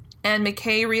 And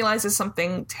McKay realizes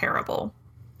something terrible.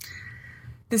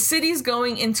 The city's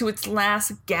going into its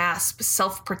last gasp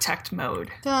self-protect mode.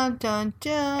 Dun, dun,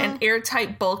 dun. And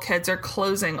airtight bulkheads are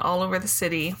closing all over the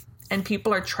city, and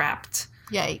people are trapped.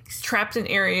 Yikes. Trapped in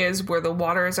areas where the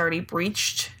water is already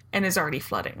breached and is already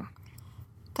flooding.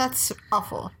 That's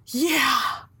awful. Yeah.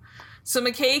 So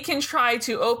McKay can try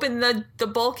to open the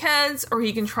bulkheads, or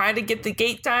he can try to get the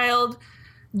gate dialed.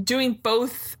 Doing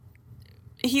both,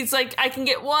 he's like, I can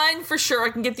get one for sure, I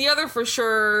can get the other for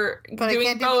sure. But I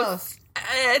can't do both.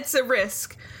 It's a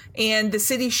risk. And the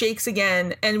city shakes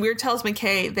again, and Weir tells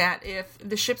McKay that if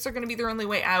the ships are going to be their only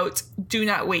way out, do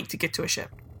not wait to get to a ship.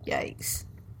 Yikes.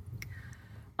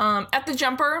 At the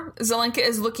jumper, Zelenka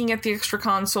is looking at the extra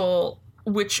console,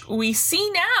 which we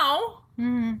see now,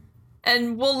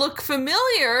 and will look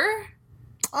familiar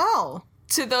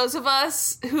to those of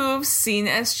us who've seen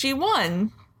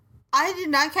SG-1. I did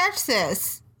not catch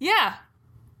this. Yeah.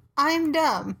 I'm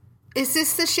dumb. Is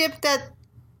this the ship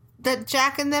that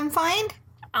Jack and them find?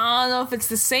 I don't know if it's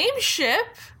the same ship.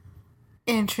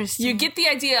 Interesting. You get the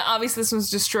idea, obviously this was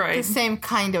destroyed. The same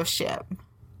kind of ship.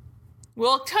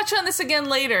 We'll touch on this again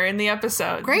later in the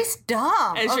episode. Grace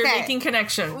dumb. As you're making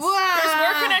connections. Wow. There's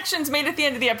more connections made at the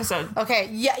end of the episode. Okay,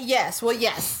 yes. Well,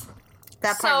 yes.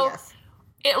 That part, yes.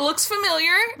 It looks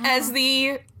familiar as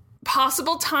the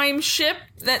possible time ship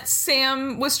that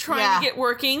Sam was trying to get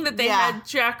working, that they had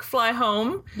Jack fly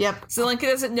home. Yep. Zelenka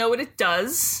doesn't know what it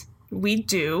does. We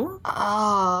do.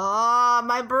 Oh,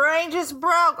 my brain just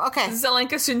broke. Okay.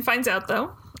 Zelenka soon finds out,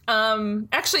 though.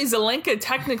 Actually, Zelenka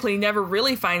technically never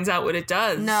really finds out what it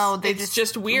does. No, it's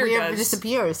just Weir does.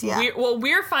 Disappears, yeah.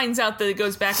 Weir finds out that it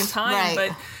goes back in time,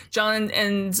 but John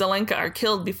and Zelenka are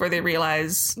killed before they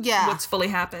realize what's fully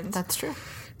happened. That's true.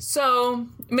 So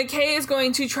McKay is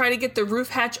going to try to get the roof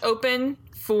hatch open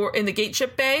in the gate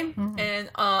ship bay, and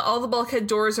all the bulkhead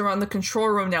doors around the control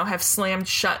room now have slammed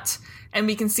shut. And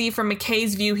we can see from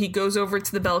McKay's view, he goes over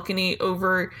to the balcony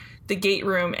over the gate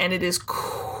room, and it is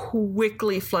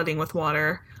quickly flooding with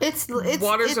water.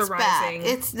 Waters are rising.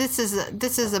 Bad. This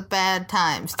is a bad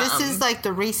times. This is like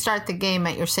to restart the game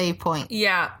at your save point.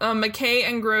 Yeah, McKay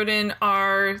and Grodin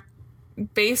are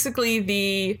basically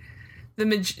the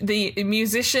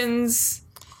musicians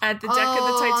at the deck of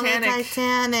the Titanic. The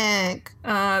Titanic.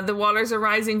 The waters are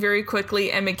rising very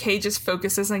quickly, and McKay just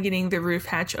focuses on getting the roof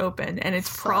hatch open, and it's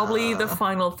probably the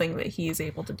final thing that he is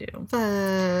able to do.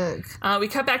 Fuck. We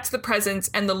cut back to the present,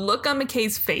 and the look on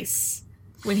McKay's face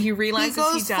when he realizes he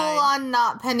died. He goes full on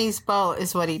Not Penny's boat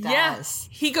is what he does. Yeah,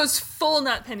 he goes full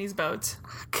Not Penny's boat.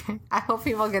 Okay. I hope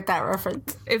people get that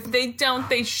reference. If they don't,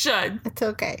 they should. It's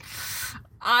okay.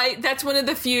 That's one of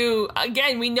the few.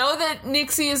 Again, we know that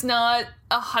Nixie is not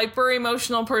a hyper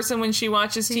emotional person when she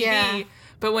watches TV,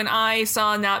 but when I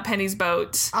saw Not Penny's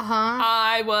boat,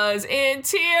 I was in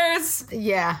tears.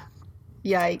 Yeah.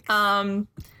 Yikes.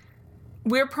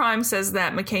 Weir Prime says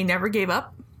that McKay never gave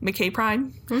up. McKay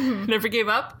Prime never gave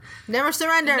up. Never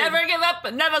surrender. Never give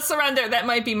up, never surrender. That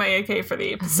might be my AK for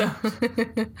the episode.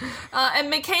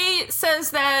 And McKay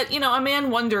says that, a man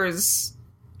wonders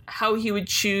how he would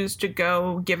choose to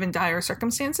go given dire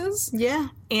circumstances. Yeah.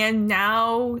 And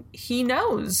now he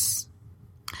knows.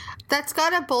 That's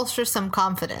gotta bolster some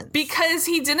confidence. Because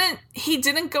he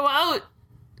didn't go out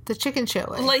the chicken shit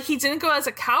way. like he didn't go as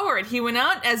a coward. He went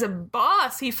out as a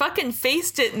boss. He fucking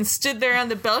faced it and stood there on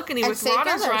the balcony with saved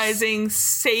waters others. rising,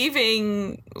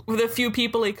 saving the few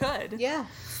people he could. Yeah.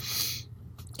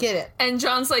 Get it. And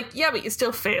John's like, yeah, but you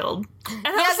still failed. And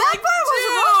I Yeah, was that like, part was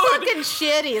real dude, fucking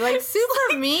shitty. Like,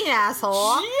 super mean, asshole.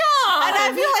 John! And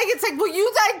I feel like it's like, well,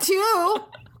 you died too.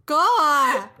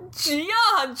 God.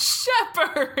 John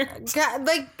Shepard! God.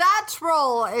 Like, that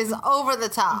troll is over the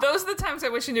top. Those are the times I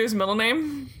wish I knew his middle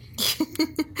name.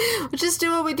 We'll just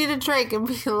do what we did to Drake and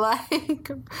be like,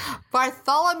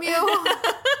 Bartholomew.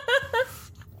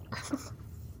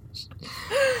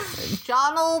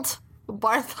 Jonald.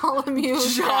 Bartholomew.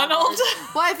 Jonald?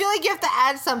 Well, I feel like you have to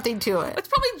add something to it. It's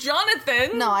probably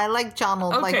Jonathan. No, I like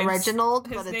Jonald, like Reginald.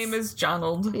 His but name it's, is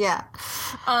Jonald. Yeah.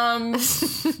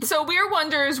 So Weir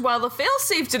wonders why the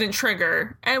failsafe didn't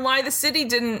trigger and why the city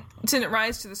didn't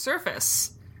rise to the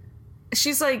surface.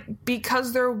 She's like,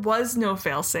 because there was no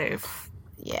failsafe.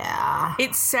 Yeah.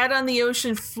 It sat on the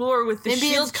ocean floor with the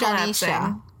Maybe shield it's collapsing.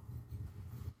 Janisha.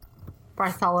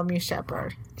 Bartholomew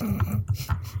Shepard.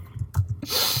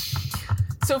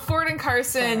 So Ford and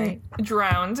Carson Sorry.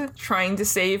 drowned trying to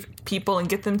save people and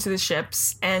get them to the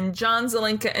ships, and John,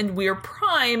 Zelenka, and Weir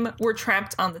Prime were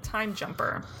trapped on the time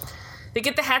jumper. They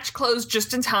get the hatch closed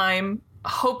just in time,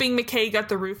 hoping McKay got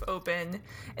the roof open,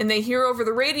 and they hear over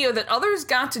the radio that others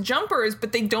got to jumpers,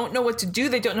 but they don't know what to do.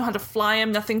 They don't know how to fly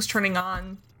them. Nothing's turning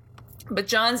on. But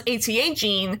John's ATA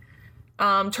gene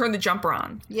turned the jumper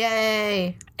on.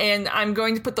 Yay. And I'm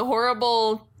going to put the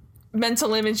horrible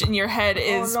mental image in your head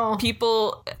is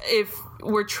people if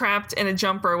were trapped in a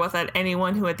jumper without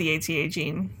anyone who had the ATA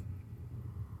gene.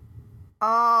 Oh,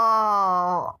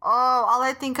 all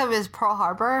I think of is Pearl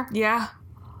Harbor. Yeah.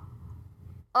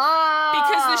 Oh.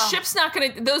 Because the ship's not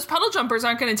going to... Those puddle jumpers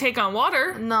aren't going to take on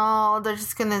water. No, they're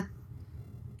just gonna...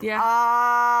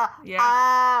 Yeah. Okay,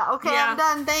 Yeah. I'm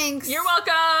done, thanks. You're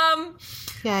welcome!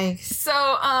 Yikes.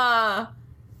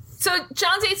 So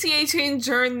John's ATA gene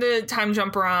turned the time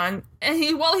jumper on,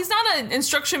 and while he's not an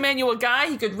instruction manual guy,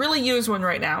 he could really use one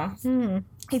right now.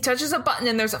 He touches a button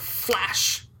and there's a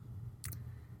flash.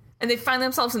 And they find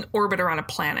themselves in orbit around a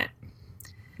planet.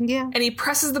 Yeah. And he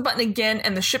presses the button again,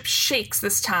 and the ship shakes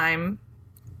this time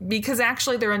because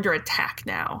actually they're under attack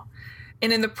now.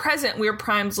 And in the present, Weir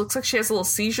Primes looks like she has a little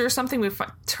seizure or something. We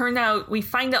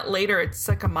find out later it's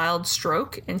like a mild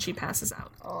stroke, and she passes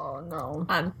out. Oh, no.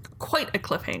 On quite a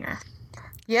cliffhanger.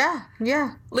 Yeah.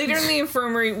 Later in the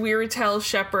infirmary, Weir tells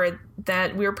Shepard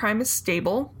that Weir Prime is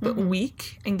stable, but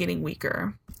weak and getting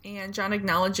weaker. And John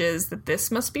acknowledges that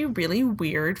this must be really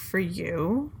weird for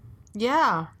you.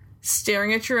 Yeah.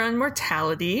 Staring at your own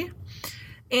mortality.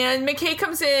 And McKay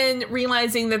comes in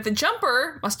realizing that the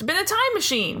jumper must have been a time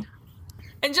machine.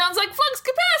 And John's like, flux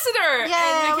capacitor!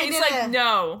 Yeah, and we McKay's did like, it.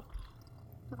 no.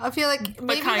 I feel like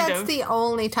maybe kind that's of. the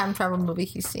only time travel movie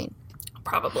he's seen.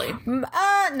 Probably.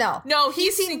 No. No,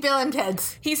 He's seen Bill and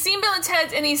Ted's. He's seen Bill and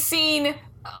Ted's, and he's seen,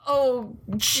 oh,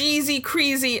 jeezy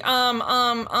crazy.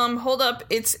 Hold up.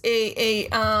 It's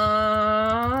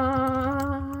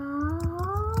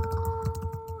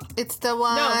It's the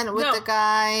one with no. the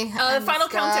guy. The and Final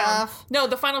Countdown. stuff. No,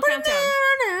 the Final Countdown.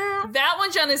 That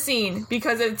one John has seen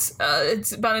because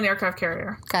it's about an aircraft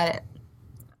carrier. Got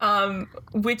it.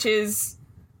 Which is,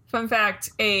 fun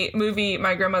fact, a movie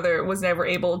my grandmother was never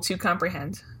able to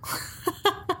comprehend.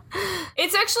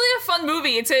 It's actually a fun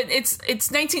movie. It's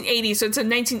 1980, so it's a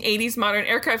 1980s modern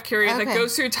aircraft carrier that Okay.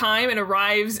 goes through time and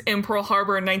arrives in Pearl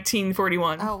Harbor in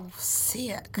 1941. Oh,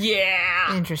 sick.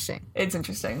 Yeah. Interesting. It's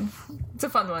interesting. It's a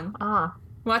fun one. Ah,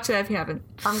 Watch it if you haven't.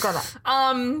 I'm gonna.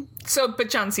 But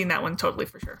John's seen that one totally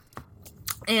for sure.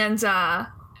 And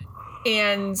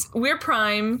Weir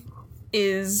Prime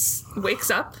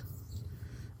wakes up.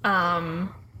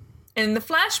 In the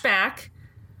flashback,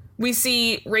 we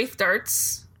see Wraith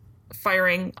darts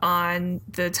firing on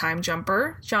the time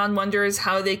jumper. John wonders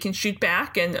how they can shoot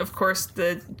back, and of course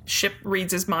the ship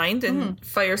reads his mind and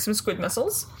fires some squid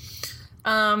missiles.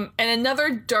 And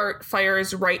another dart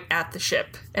fires right at the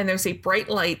ship, and there's a bright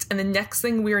light, and the next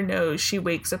thing Weir knows, she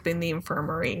wakes up in the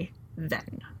infirmary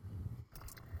then.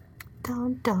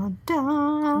 Dun, dun,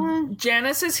 dun.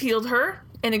 Janice has healed her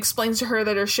and explains to her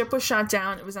that her ship was shot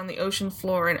down, it was on the ocean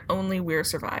floor, and only Weir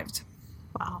survived.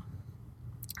 Wow.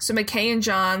 So McKay and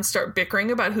John start bickering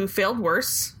about who failed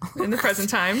worse in the present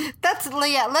time.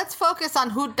 Let's focus on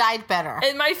who died better.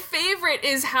 And my favorite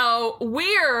is how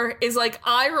Weir is like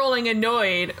eye-rolling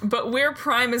annoyed, but Weir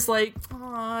Prime is like,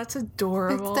 aw, it's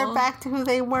adorable. They're back to who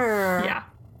they were. Yeah.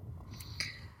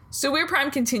 So Weir Prime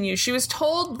continues. She was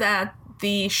told that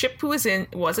the ship who was in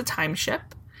was a time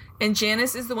ship, and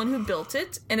Janice is the one who built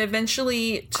it and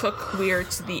eventually took Weir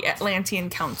to the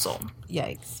Atlantean Council.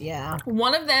 Yikes, yeah.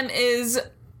 One of them is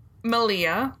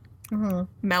Melia. Mm-hmm.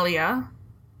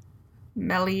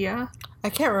 Melia. I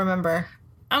can't remember.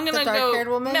 I'm gonna The dark-haired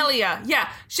go woman? Melia. Yeah,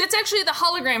 it's actually the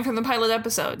hologram from the pilot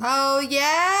episode. Oh,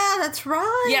 yeah, that's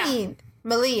right. Yeah.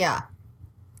 Malia.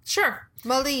 Sure.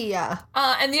 Malia.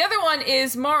 And the other one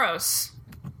is Moros.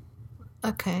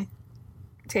 Okay.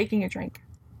 Taking a drink.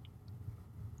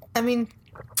 I mean,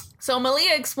 So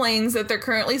Melia explains that they're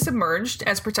currently submerged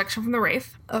as protection from the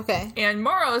Wraith. okay. And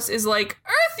Moros is like,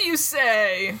 Earth, you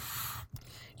say?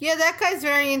 Yeah, that guy's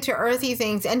very into earthy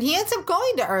things, and he ends up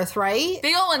going to Earth, right?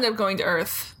 They all end up going to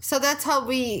Earth. So that's how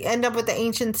we end up with the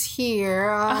ancients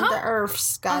here on the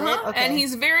Earths. Got it? Okay. And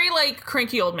he's very, like,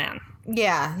 cranky old man.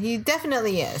 Yeah, he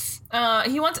definitely is.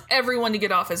 He wants everyone to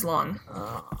get off his lawn.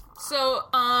 So,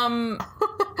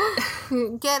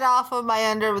 Get off of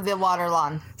my under the water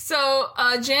lawn. So,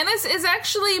 Janice is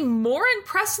actually more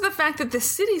impressed with the fact that the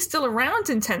city's still around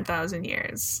in 10,000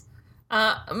 years.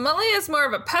 Malia is more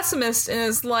of a pessimist and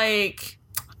is like,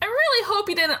 I really hope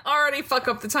you didn't already fuck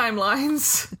up the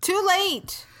timelines. Too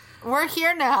late. We're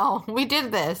here now. We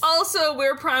did this. Also,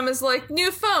 Weir Prime is like,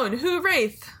 new phone, who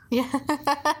Wraith? Yeah.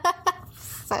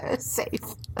 So safe.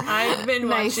 I've been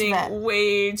Nice watching bet.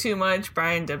 way too much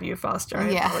Brian W. Foster. I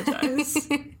Yeah. apologize.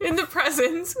 In the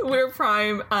present, Weir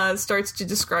Prime starts to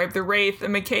describe the Wraith,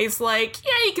 and McKay's like,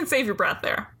 yeah, you can save your breath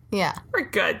there. Yeah. We're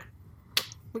good.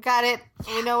 We got it.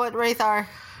 We know what Wraith are.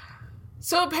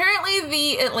 So apparently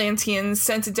the Atlanteans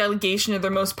sent a delegation of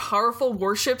their most powerful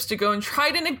warships to go and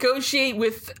try to negotiate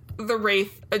with the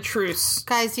Wraith a truce.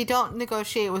 Guys, you don't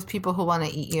negotiate with people who want to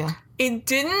eat you. It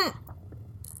didn't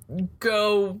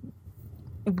go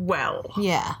well.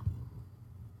 Yeah.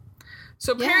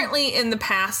 So apparently in the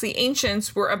past, the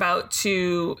ancients were about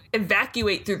to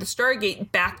evacuate through the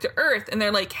Stargate back to Earth. And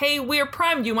they're like, hey, Weir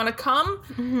Prime, do you want to come?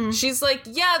 Mm-hmm. She's like,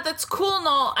 yeah, that's cool and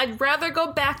all. I'd rather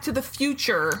go back to the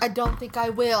future. I don't think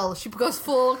I will. She goes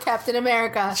full Captain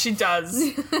America. She does.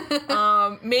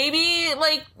 Maybe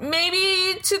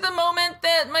to the moment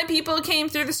that my people came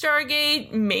through the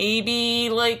Stargate,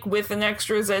 maybe, like, with an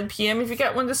extra ZPM if you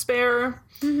got one to spare.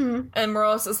 Mm-hmm. And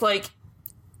Moros is like,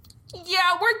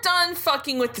 yeah, we're done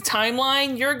fucking with the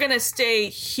timeline. You're gonna stay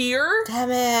here.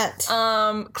 Damn it.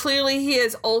 Clearly he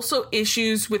has also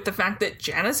issues with the fact that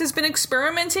Janice has been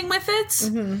experimenting with it.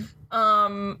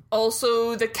 Mm-hmm.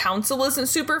 Also, the council isn't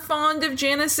super fond of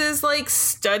Janice's, like,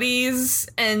 studies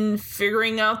and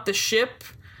figuring out the ship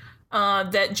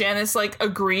that Janice, like,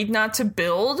 agreed not to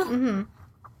build. Mm-hmm.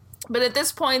 But at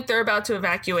this point, they're about to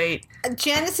evacuate.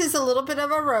 Janice is a little bit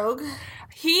of a rogue.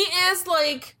 He is,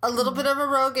 like... A little bit of a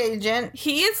rogue agent.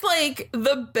 He is, like,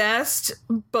 the best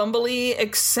bumbly,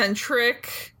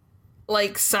 eccentric,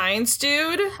 like, science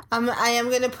dude. I am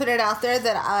going to put it out there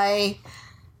that I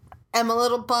am a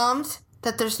little bummed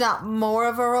that there's not more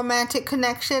of a romantic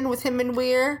connection with him and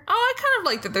Weir. Oh, I kind of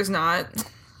like that there's not.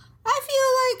 I feel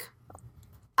like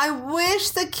I wish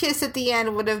the kiss at the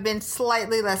end would have been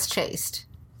slightly less chaste.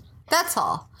 That's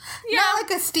all. Yeah. Not like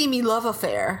a steamy love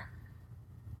affair.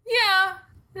 Yeah.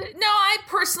 No, I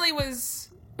personally was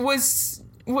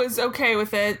okay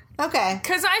with it. Okay.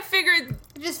 Because I figured...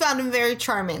 I just found him very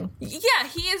charming. Yeah,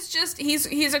 he is just... He's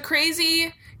like a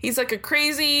crazy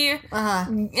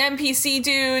NPC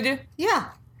dude.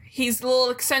 Yeah. He's a little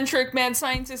eccentric, mad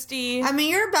scientist-y. I mean,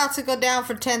 you're about to go down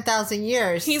for 10,000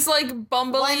 years. He's like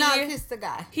bumbly... Why not kiss the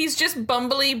guy? He's just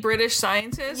bumbly British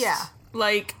scientist. Yeah.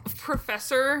 Like,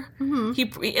 professor. Mm-hmm. He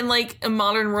in, like, a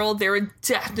modern world, there would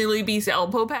definitely be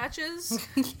elbow patches.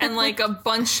 And, like, a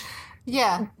bunch...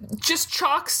 Yeah. Just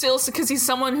chalk still, because he's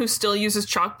someone who still uses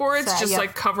chalkboards, just, yep.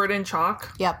 like, covered in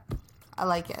chalk. Yep. I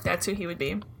like it. That's who he would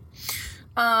be.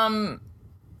 But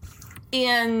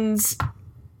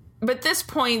this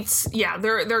point, yeah,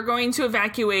 they're going to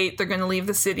evacuate. They're going to leave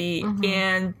the city, mm-hmm.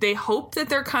 and they hope that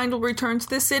their kind will return to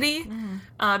the city,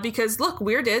 because look,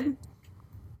 Weir did.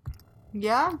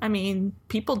 Yeah. I mean,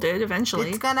 people did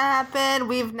eventually. It's gonna happen.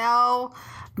 We've now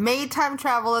made time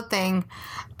travel a thing.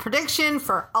 Prediction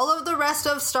for all of the rest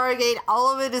of Stargate.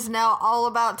 All of it is now all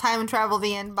about time travel.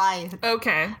 The end by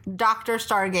Okay. Dr.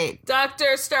 Stargate.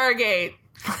 Dr. Stargate.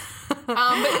 But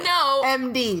no.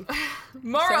 MD.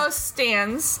 Moros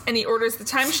stands and he orders the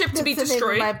time ship to be That's the name of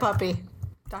destroyed. my puppy.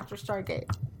 Dr. Stargate.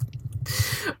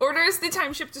 Orders the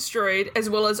time ship destroyed, as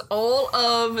well as all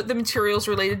of the materials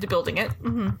related to building it.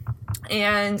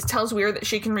 And tells Weir that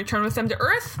she can return with them to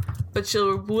Earth, but she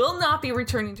will not be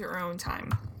returning to her own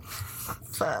time.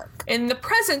 Fuck. In the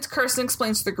present, Kirsten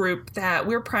explains to the group that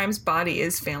Weir Prime's body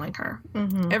is failing her.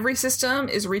 Every system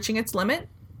is reaching its limit,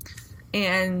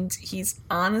 and he's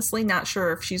honestly not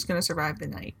sure if she's going to survive the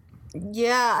night.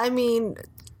 Yeah, I mean,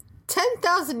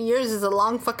 10,000 years is a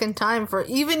long fucking time for,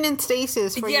 even in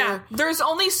stasis, for your there's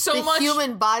only so much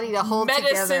human body to hold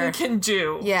medicine together. can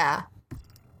do. Yeah.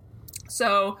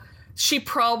 So she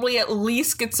probably at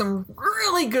least gets some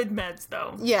really good meds,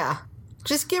 though. Yeah.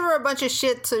 Just give her a bunch of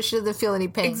shit so she doesn't feel any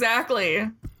pain. Exactly.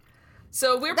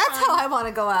 So That's how I want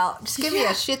to go out. Just give me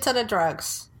a shit ton of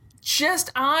drugs.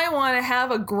 I want to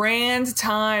have a grand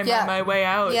time on my way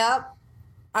out. Yep.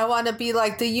 I want to be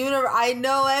like the universe. I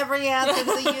know every answer to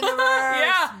the universe.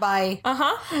 Yeah. Bye.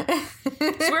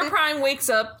 So Weir Prime wakes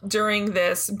up during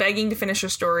this, begging to finish her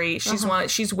story.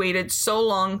 She's waited so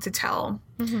long to tell.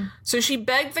 So she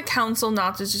begged the council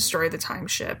not to destroy the time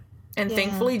ship. And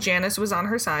thankfully Janice was on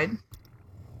her side.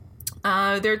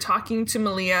 They're talking to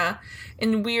Malia,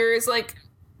 and Weir is like,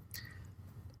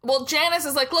 well, Janice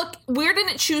is like, look, Weir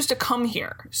didn't choose to come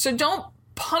here, so don't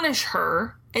punish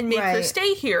her and make her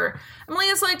stay here. And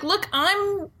Malia's like, look,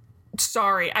 I'm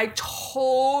sorry. I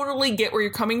totally get where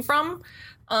you're coming from.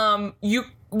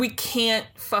 We can't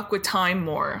fuck with time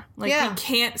more. Like, we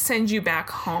can't send you back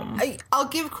home. I'll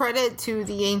give credit to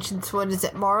the ancients. What is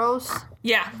it, Moros?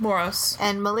 Yeah, Moros.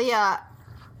 And Malia,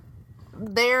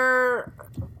 they're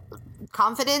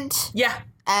confident. Yeah.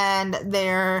 And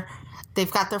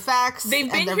they've got their facts.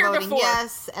 They've been and they're here voting before.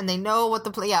 yes, and they know what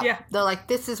the They're like,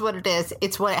 this is what it is.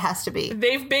 It's what it has to be.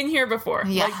 They've been here before.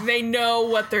 Yeah. Like, they know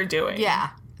what they're doing. Yeah.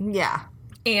 Yeah.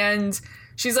 And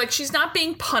she's like, she's not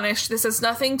being punished. This has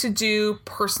nothing to do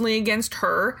personally against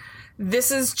her.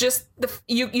 This is just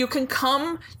you can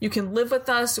come, you can live with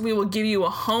us. We will give you a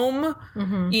home.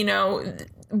 You know,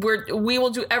 we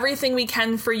will do everything we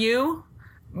can for you,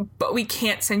 but we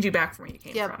can't send you back from where you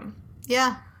came from.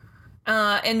 Yeah.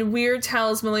 And Weir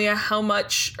tells Malia how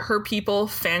much her people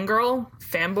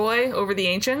fanboy over the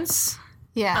ancients.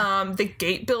 Yeah. The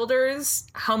gate builders,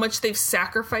 how much they've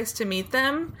sacrificed to meet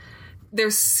them.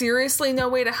 There's seriously no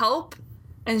way to help.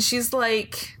 And she's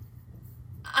like,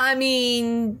 I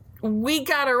mean, we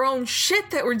got our own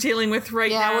shit that we're dealing with now.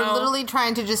 Yeah, we're literally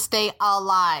trying to just stay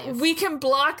alive. We can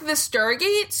block the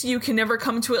Stargate. You can never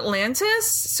come to Atlantis.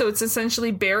 So it's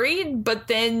essentially buried. But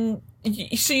then,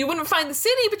 so you wouldn't find the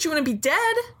city, but you wouldn't be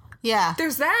dead. Yeah.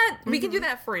 There's that. We can do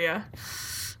that for you.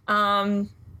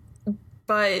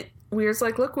 But Weir's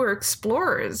like, look, we're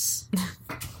explorers.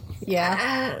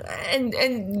 Yeah.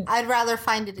 And I'd rather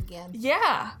find it again.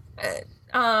 yeah.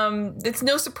 It's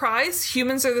no surprise.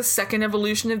 Humans are the second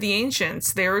evolution of the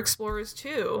ancients. They're explorers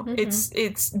too.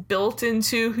 It's built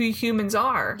into who humans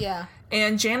are. Yeah.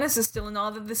 And Janice is still in awe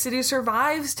that the city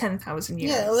survives 10,000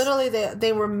 years. Yeah, literally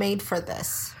they were made for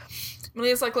this.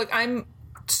 Malia's like, look, I'm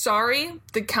sorry.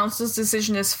 The council's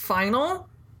decision is final.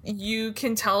 You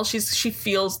can tell she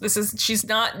feels she's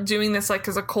not doing this like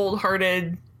as a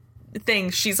cold-hearted thing.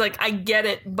 She's like, I get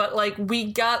it, but like,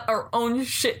 we got our own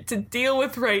shit to deal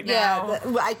with right now.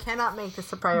 Yeah, I cannot make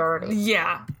this a priority.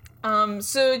 Yeah.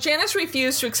 So Janice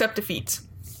refused to accept defeat.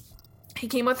 He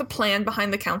came with a plan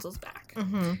behind the council's back.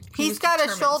 He's got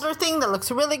determined. A shoulder thing that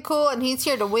looks really cool, and he's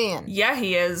here to win. Yeah,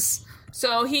 he is.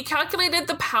 So he calculated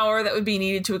the power that would be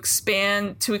needed to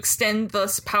extend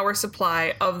the power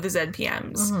supply of the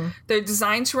ZPMs. They're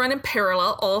designed to run in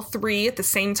parallel, all three at the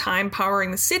same time,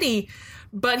 powering the city.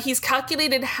 But he's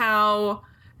calculated how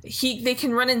they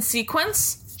can run in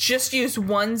sequence, just use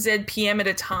one ZPM at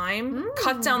a time,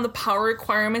 cut down the power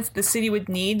requirements the city would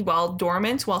need while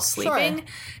dormant, while sleeping,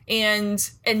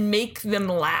 and make them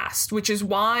last. Which is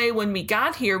why when we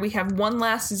got here, we have one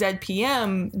last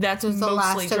ZPM that's mostly the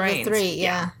last drained. Of the three,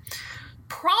 yeah.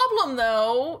 Problem,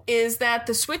 though, is that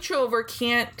the switchover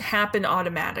can't happen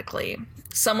automatically.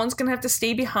 Someone's going to have to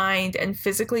stay behind and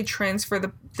physically transfer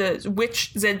the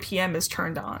which ZPM is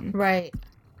turned on. Right.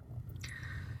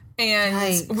 And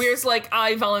Yikes. Weir's like,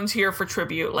 I volunteer for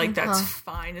tribute. Like, that's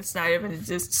fine. It's not even a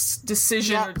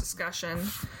decision or discussion.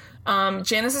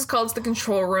 Janice is called to the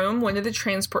control room. One of the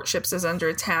transport ships is under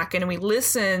attack. And we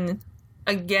listen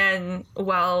again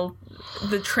while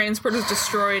the transport is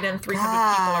destroyed and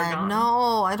 300 people are gone.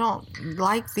 No, I don't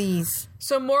like these.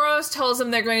 So Moros tells them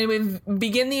they're going to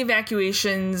begin the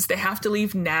evacuations. They have to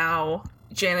leave now.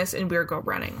 Janice and Weir go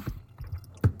running.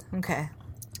 Okay.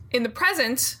 In the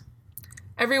present,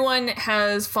 everyone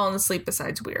has fallen asleep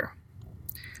besides Weir.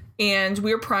 And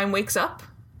Weir Prime wakes up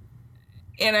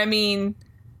And I mean,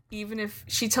 even if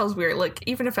she tells Weir, like,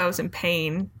 even if I was in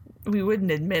pain, we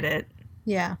wouldn't admit it.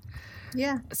 Yeah.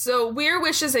 Yeah. So Weir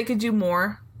wishes they could do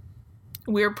more.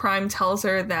 Weir Prime tells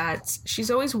her that she's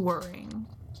always worrying.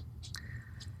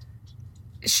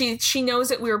 She knows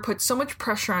that Weir put so much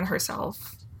pressure on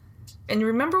herself. And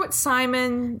remember what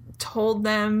Simon told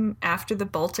them after the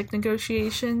Baltic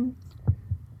negotiation?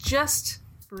 Just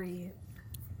breathe.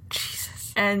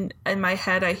 Jesus. And in my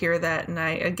head, I hear that, and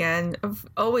I, again,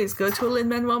 always go to a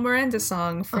Lin-Manuel Miranda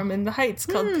song from In the Heights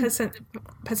called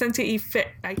Paciente y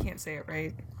Fe. I can't say it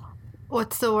right.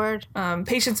 What's the word?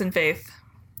 Patience and Faith.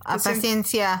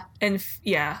 Paciencia. And,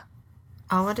 yeah.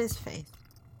 Oh, what is faith?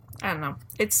 I don't know.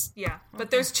 It's, yeah.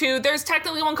 But there's two. There's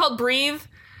technically one called Breathe,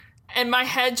 and my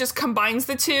head just combines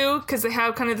the two because they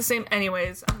have kind of the same.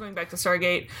 Anyways, I'm going back to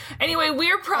Stargate. Anyway,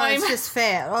 Weir Prime. Oh, it's just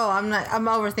fair. Oh, I'm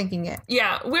overthinking it.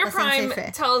 Yeah, Weir Prime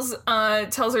tells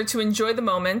her to enjoy the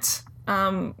moment,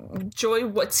 enjoy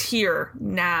what's here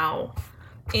now,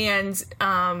 and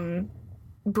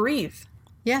breathe.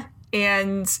 Yeah.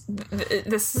 And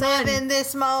the sun, live in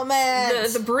this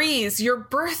moment. The breeze, your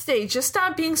birthday. Just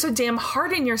stop being so damn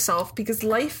hard on yourself because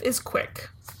life is quick.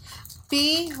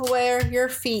 Be where your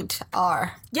feet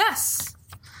are. Yes.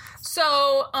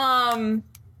 So,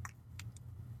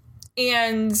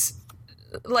 and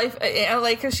life, I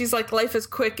like how she's like, life is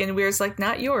quick, and Weir's like,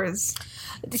 not yours.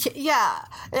 Yeah.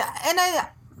 And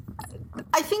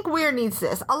I think Weir needs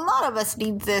this. A lot of us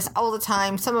need this all the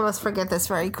time. Some of us forget this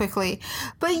very quickly.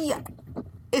 But yeah,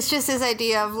 it's just this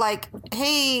idea of like,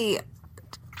 hey,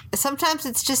 sometimes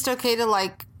it's just okay to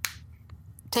like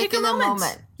take in a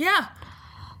moment. Yeah.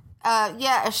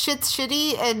 Yeah, shit's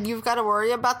shitty and you've got to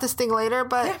worry about this thing later,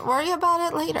 but worry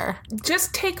about it later.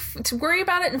 Just worry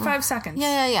about it in 5 seconds.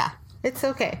 Yeah. It's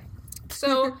okay.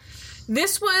 So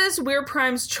this was Weir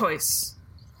Prime's choice.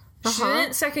 She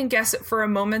didn't second guess it for a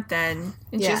moment then,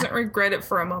 and she doesn't regret it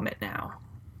for a moment now.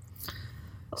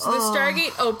 So the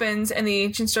Stargate opens and the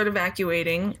ancients start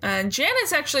evacuating. And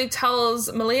Janice actually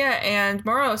tells Malia and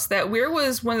Moros that Weir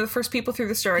was one of the first people through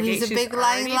the Stargate. He's a big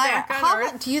lying liar.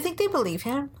 Do you think they believe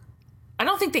him? I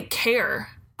don't think they care.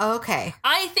 Okay.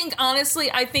 I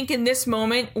think in this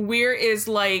moment, Weir is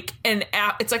like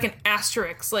it's like an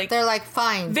asterisk. Like they're like,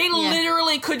 fine. They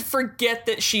literally could forget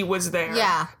that she was there.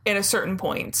 Yeah. At a certain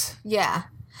point. Yeah.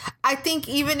 I think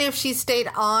even if she stayed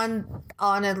on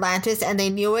Atlantis and they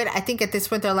knew it, I think at this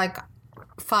point they're like,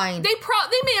 fine. They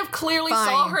may have clearly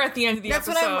saw her at the end of the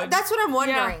episode. That's what I'm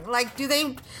wondering. Yeah. Like, do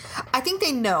they? I think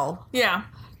they know. Yeah.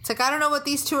 It's like, I don't know what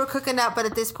these two are cooking up, but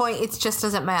at this point, it just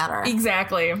doesn't matter.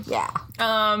 Exactly. Yeah.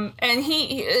 And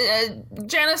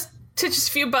Janice touches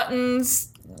a few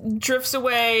buttons, drifts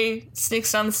away,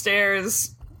 sneaks down the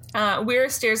stairs. Weir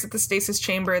stares at the stasis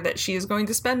chamber that she is going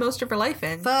to spend most of her life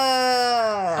in.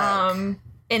 Fuck.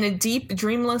 In a deep,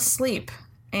 dreamless sleep.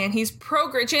 And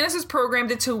Janice has programmed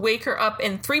it to wake her up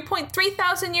in 3.3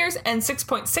 thousand years and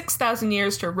 6.6 thousand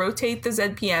years to rotate the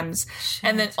ZPMs. Shit.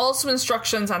 And then also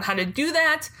instructions on how to do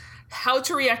that, how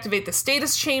to reactivate the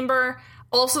stasis chamber.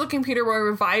 Also, the computer will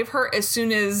revive her as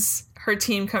soon as her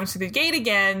team comes to the gate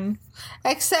again.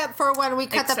 Except for when we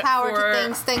cut the power to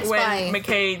things. Thanks, when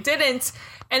McKay didn't.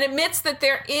 And admits that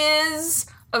there is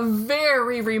a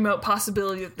very remote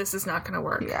possibility that this is not going to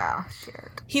work. Yeah,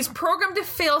 shit. He's programmed to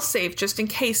fail safe just in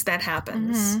case that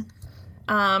happens.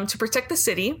 Mm-hmm. To protect the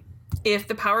city, if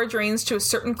the power drains to a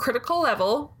certain critical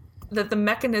level, that the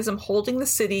mechanism holding the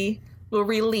city will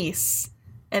release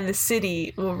and the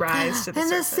city will rise to the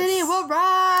surface. And the city will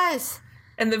rise!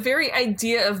 And the very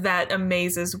idea of that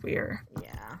amazes Weir.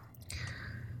 Yeah.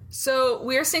 So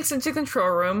Weir sinks into the control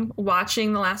room,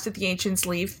 watching the last of the ancients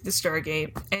leave the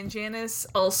Stargate, and Janice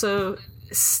also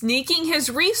sneaking his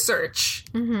research.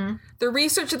 Mm-hmm. The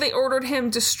research that they ordered him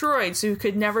destroyed so he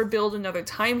could never build another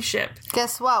time ship.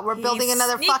 Guess what? We're building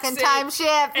another fucking time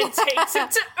ship. And takes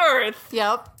it to Earth.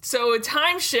 Yep. So a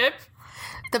time ship.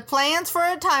 The plans for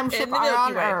a time ship are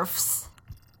on Earth's.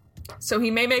 So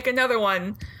he may make another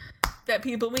one that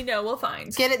people we know will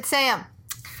find. Get it, Sam.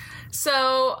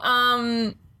 So,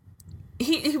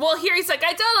 here he's like,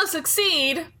 I doubt I'll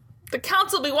succeed. The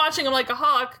council will be watching him like a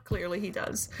hawk. Clearly he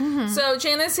does. Mm-hmm. So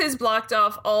Janice has blocked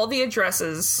off all the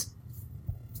addresses.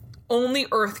 Only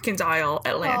Earth can dial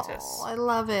Atlantis. Oh, I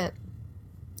love it.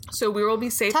 So we will be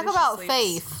safe. Talk about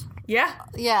faith. Yeah.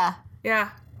 Yeah. Yeah.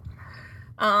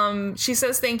 She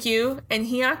says thank you, and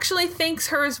he actually thanks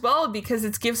her as well because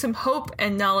it gives him hope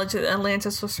and knowledge that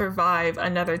Atlantis will survive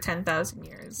another 10,000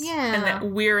 years. Yeah. And that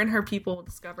Weir and her people will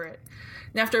discover it.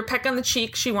 And after a peck on the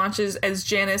cheek, she watches as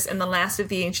Janice and the last of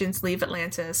the ancients leave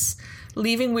Atlantis,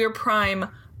 leaving Weir Prime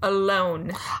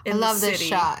alone in the city. I love this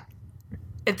shot.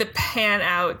 at the pan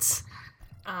out.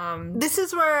 This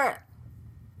is where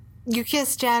you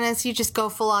kiss Janice, you just go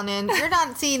full on in. You're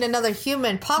not seeing another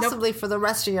human possibly for the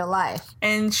rest of your life.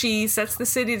 And she sets the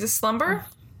city to slumber.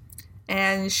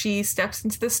 And she steps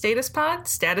into the stasis pod.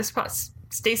 Jesus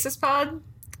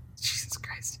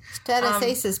Christ.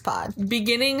 Status pod.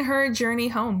 Beginning her journey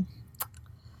home.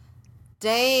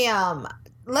 Damn.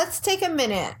 Let's take a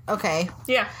minute, okay?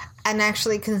 Yeah. And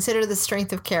actually consider the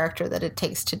strength of character that it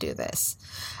takes to do this.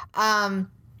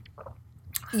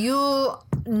 You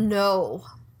know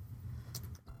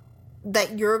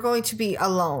that you're going to be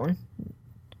alone.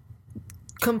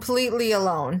 Completely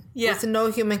alone. Yeah. With no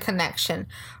human connection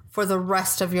for the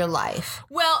rest of your life.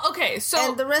 Well, okay, so...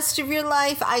 And the rest of your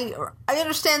life, I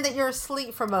understand that you're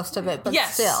asleep for most of it, but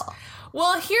still.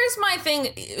 Well, here's my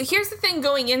thing. Here's the thing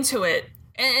going into it.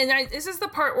 And this is the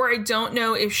part where I don't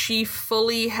know if she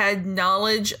fully had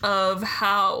knowledge of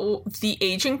how the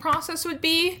aging process would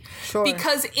be. Sure.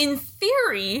 Because in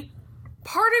theory,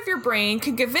 part of your brain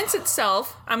can convince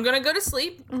itself, I'm going to go to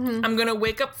sleep. Mm-hmm. I'm going to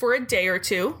wake up for a day or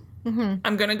two. Mm-hmm.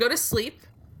 I'm going to go to sleep.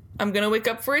 I'm going to wake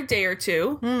up for a day or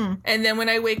two. And then when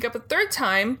I wake up a third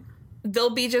time, there'll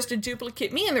be just a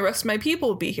duplicate me and the rest of my people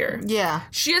will be here. Yeah.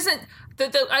 She isn't...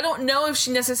 I don't know if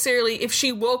she necessarily... If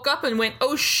she woke up and went,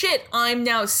 oh shit, I'm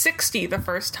now 60 the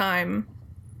first time.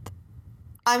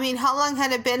 I mean, how long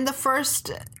had it been the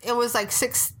first... It was like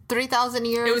 3,000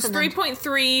 years? It was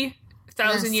 3.3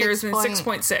 thousand years and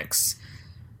 6.6.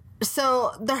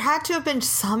 So there had to have been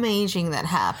some aging that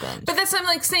happened. But that's what I'm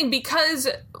like saying, because...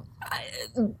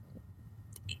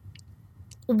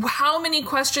 how many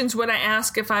questions would I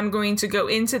ask if I'm going to go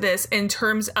into this in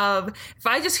terms of, if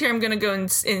I just hear I'm going to go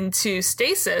into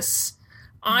stasis,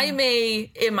 I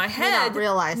may, in my head,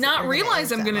 not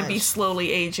realize I'm going to be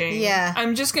slowly aging. Yeah.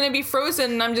 I'm just going to be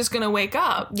frozen and I'm just going to wake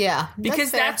up. Yeah.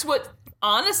 Because that's what,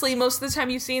 honestly, most of the time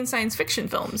you see in science fiction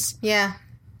films. Yeah.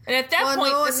 And at that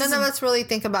point, none of us really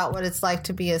think about what it's like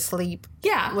to be asleep.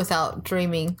 Yeah. Without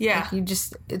dreaming. Yeah. Like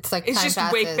it's like it's time just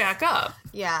passes. Wake back up.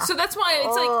 Yeah. So that's why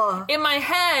it's like in my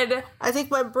head. I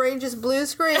think my brain just blue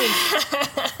screen.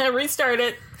 Restart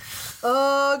it.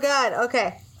 Oh God.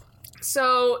 Okay.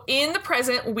 So in the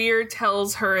present, Weir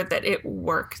tells her that it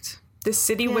worked. The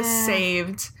city was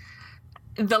saved.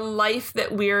 The life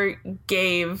that Weir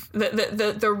gave,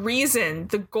 the reason,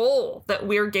 the goal that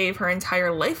Weir gave her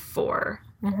entire life for,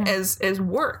 as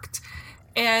worked.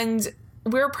 And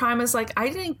Weir Prime is like, I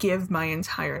didn't give my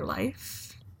entire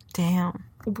life. Damn.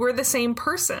 We're the same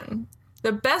person.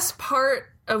 The best part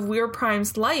of Weir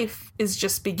Prime's life is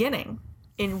just beginning.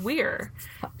 In Weir,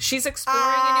 she's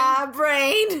exploring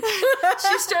brain.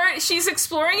 She's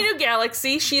exploring a new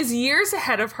galaxy. She is years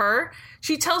ahead of her.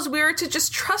 She tells Weir to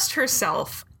just trust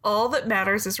herself. All that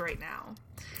matters is right now.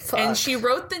 Fuck. And she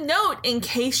wrote the note in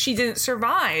case she didn't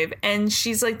survive. And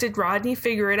she's like, did Rodney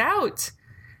figure it out?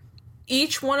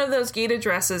 Each one of those gate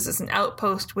addresses is an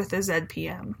outpost with a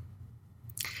ZPM.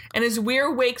 And as Weir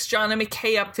wakes John and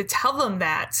McKay up to tell them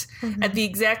that, at the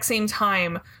exact same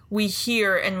time, we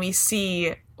hear and we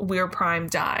see Weir Prime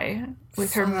die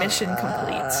with her mission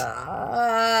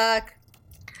complete.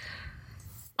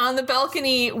 On the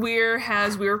balcony, Weir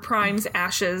has Weir Prime's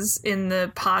ashes in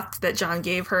the pot that John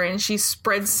gave her, and she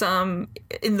spreads some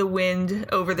in the wind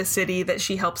over the city that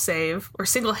she helped save, or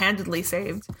single-handedly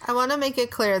saved. I want to make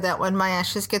it clear that when my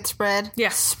ashes get spread,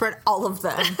 spread all of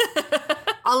them.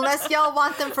 Unless y'all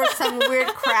want them for some weird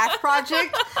craft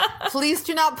project, please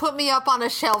do not put me up on a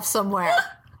shelf somewhere.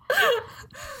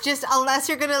 Just unless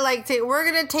you're gonna we're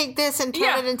gonna take this and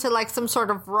turn it into like some sort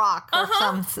of rock or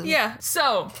something. Yeah.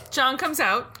 So John comes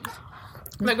out.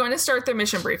 They're going to start their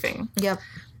mission briefing. Yep.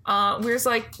 Weir's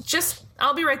like,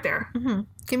 I'll be right there. Mm-hmm.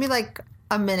 Give me like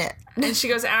a minute. And she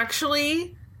goes,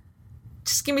 actually,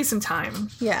 just give me some time.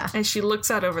 Yeah. And she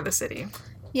looks out over the city.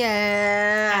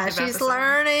 Yeah, she's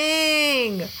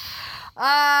learning.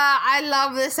 I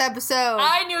love this episode.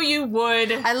 I knew you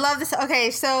would. I love this.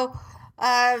 Okay, so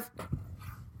I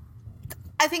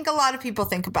think a lot of people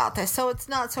think about this, so it's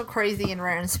not so crazy and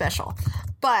rare and special.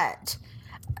 But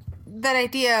that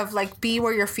idea of like be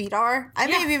where your feet are, I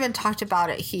may have even talked about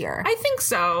it here. I think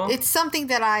so. It's something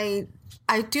that I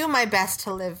do my best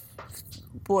to live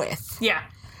with. Yeah.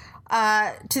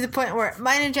 To the point where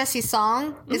mine and Jesse's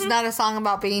song is not a song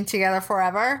about being together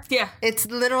forever. Yeah. It's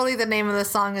literally the name of the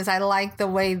song is I like the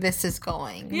way this is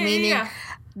going. Yeah, meaning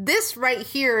this right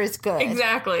here is good.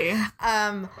 Exactly.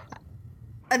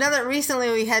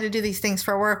 Recently we had to do these things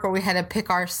for work where we had to pick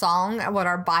our song, what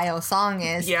our bio song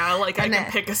is. Yeah, like I can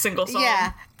pick a single song.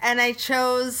 Yeah. And I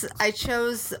chose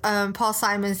Paul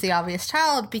Simon's The Obvious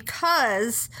Child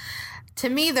because to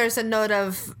me there's a note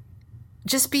of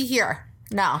just be here.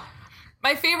 No.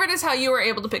 My favorite is how you were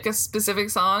able to pick a specific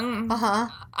song. Uh-huh.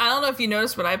 I don't know if you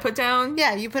noticed what I put down.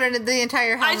 Yeah, you put in the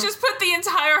entire I just put the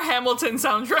entire Hamilton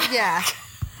soundtrack. Yeah.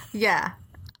 Yeah.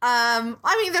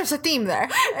 I mean, there's a theme there.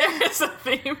 There's a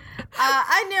theme.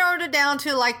 I narrowed it down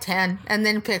to like 10 and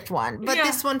then picked one. But Yeah.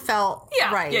 this one felt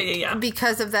right. Yeah.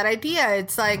 Because of that idea.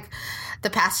 It's like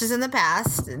the past is in the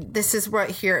past. This is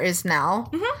what here is now.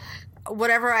 Mm-hmm.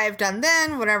 Whatever I've done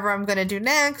then, whatever I'm going to do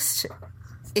next,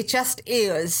 it just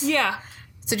is. Yeah.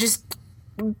 So just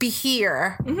be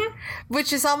here. Mm-hmm.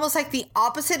 Which is almost like the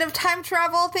opposite of time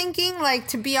travel thinking, like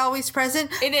to be always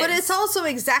present. It is. But it's also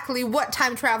exactly what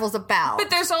time travel's about. But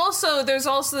there's also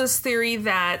this theory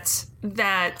that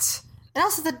And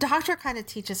also, the Doctor kind of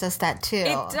teaches us that, too.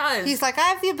 It does. He's like, I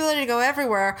have the ability to go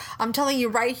everywhere. I'm telling you,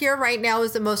 right here, right now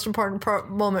is the most important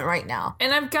moment right now.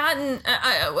 And I've gotten...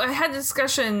 I had a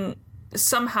discussion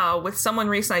somehow with someone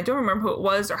recently. I don't remember who it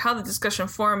was or how the discussion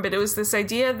formed, but it was this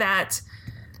idea that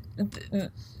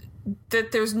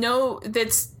there's not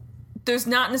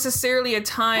necessarily a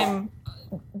time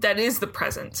that is the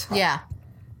present. Yeah.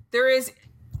 There is...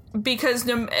 Because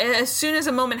as soon as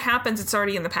a moment happens, it's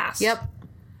already in the past. Yep.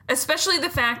 Especially the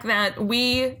fact that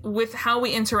with how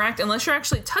we interact, unless you're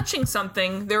actually touching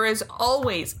something, there is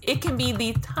always, it can be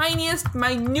the tiniest,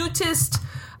 minutest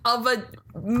of a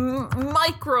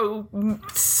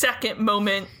microsecond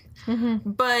moment,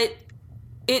 but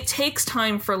it takes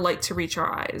time for light to reach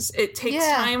our eyes. It takes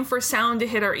time for sound to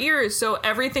hit our ears, so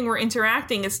everything we're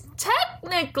interacting is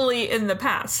technically in the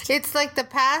past. It's like the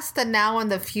past, the now, and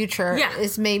the future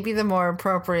is maybe the more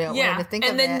appropriate way to think of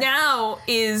it. And the now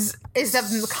is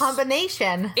a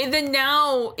combination. The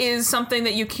now is something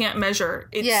that you can't measure.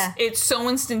 It's so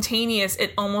instantaneous,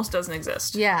 it almost doesn't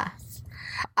exist. Yeah.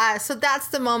 So that's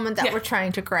the moment that we're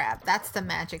trying to grab. That's the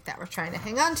magic that we're trying to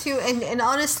hang on to. And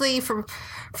honestly, for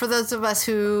those of us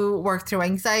who work through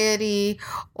anxiety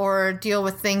or deal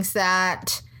with things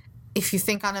that, if you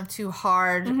think on them too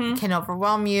hard, can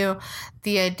overwhelm you,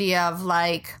 the idea of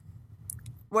like,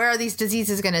 where are these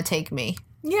diseases going to take me?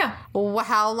 Yeah.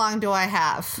 How long do I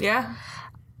have? Yeah.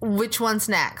 Which one's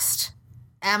next?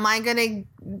 Am I going to...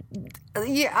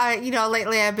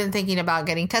 lately I've been thinking about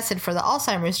getting tested for the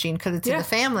Alzheimer's gene because it's in the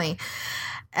family.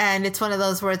 And it's one of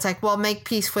those where it's like, well, make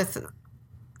peace with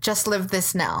just live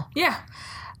this now. Yeah.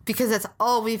 Because that's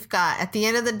all we've got. At the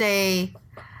end of the day,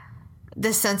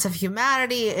 this sense of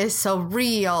humanity is so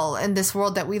real, and this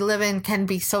world that we live in can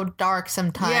be so dark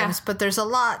sometimes, but there's a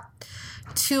lot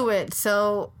to it.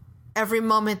 So every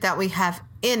moment that we have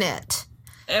in it,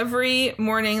 every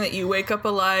morning that you wake up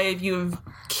alive, you've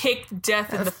kicked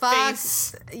death in the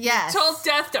face. Yes. Told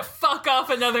death to fuck off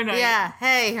another night. Yeah.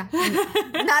 Hey,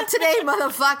 not today,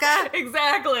 motherfucker.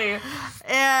 Exactly.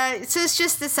 So it's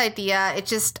just this idea. It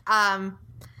just,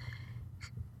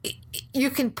 you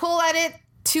can pull at it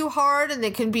too hard and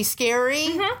it can be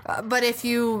scary. But if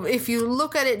you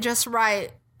look at it just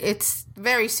right, it's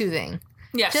very soothing.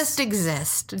 Yes. Just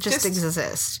exist. Just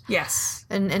exist. Yes.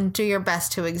 And do your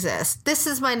best to exist. This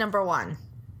is my number one.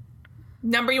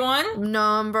 Number one?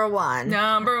 Number one.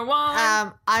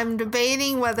 I'm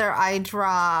debating whether I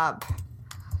drop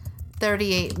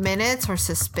 38 Minutes or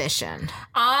Suspicion.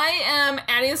 I am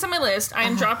adding this on my list. I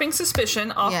am dropping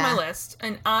Suspicion off my list.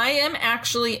 And I am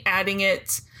actually adding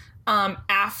it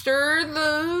after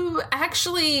the...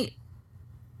 Actually...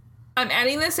 I'm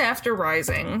adding this after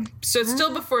Rising, so it's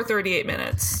still before 38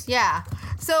 Minutes. Yeah.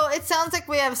 So it sounds like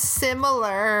we have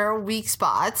similar weak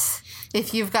spots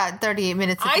if you've got 38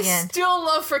 Minutes at the end. I still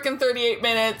love frickin' 38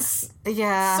 Minutes.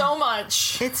 Yeah. So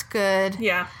much. It's good.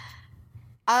 Yeah.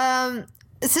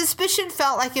 Suspicion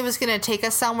felt like it was going to take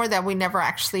us somewhere that we never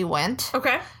actually went.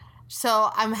 Okay.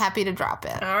 So I'm happy to drop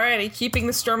it. Alrighty. Keeping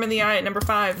the Storm in the Eye at number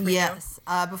 5 for you.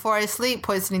 Before I Sleep,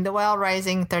 Poisoning the Well,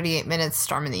 Rising, 38 Minutes,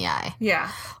 Storm in the Eye.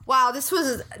 Yeah. Wow, this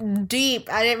was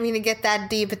deep. I didn't mean to get that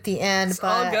deep at the end, but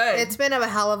all good. It's been a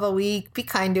hell of a week. Be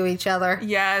kind to each other.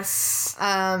 Yes.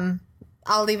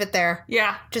 I'll leave it there.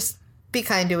 Yeah. Just be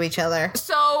kind to each other.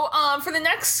 So, for the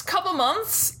next couple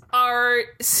months,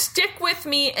 stick with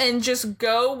me and just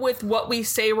go with what we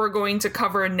say we're going to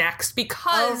cover next,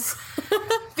 because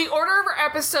the order of our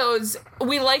episodes,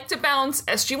 we like to bounce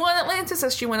SG-1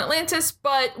 Atlantis,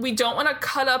 but we don't want to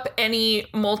cut up any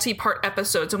multi-part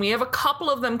episodes, and we have a couple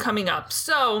of them coming up.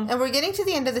 So, and we're getting to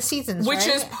the end of the seasons, which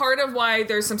right? is part of why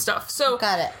there's some stuff. So,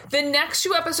 got it. The next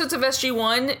 2 episodes of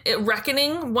SG-1,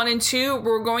 Reckoning 1 and 2,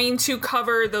 we're going to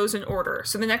cover those in order.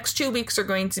 So the next 2 weeks are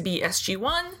going to be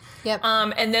SG-1. Yep.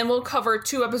 And then we'll cover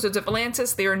 2 episodes of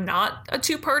Atlantis. They are not a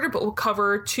 2-parter, but we'll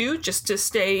cover 2 just to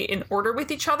stay in order with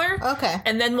each other. Okay.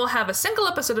 And then we'll have a 2nd single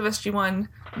episode of SG-1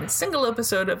 and a single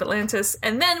episode of Atlantis,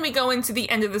 and then we go into the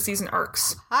end of the season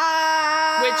arcs.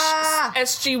 Which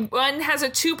SG-1 has a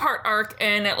 2-part arc,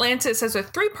 and Atlantis has a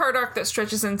 3-part arc that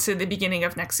stretches into the beginning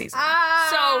of next season.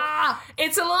 So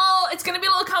it's going to be a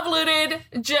little convoluted.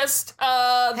 Just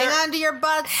hang on to your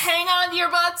butts. Hang on to your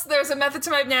butts. There's a method to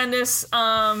my madness.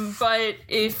 But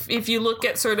if you look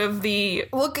at sort of the...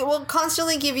 We'll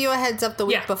constantly give you a heads up the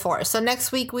week before. So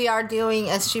next week we are doing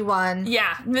SG-1.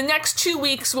 Yeah. The next 2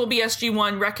 weeks will be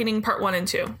SG-1 Reckoning Part 1 and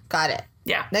 2. Got it.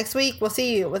 Yeah. Next week we'll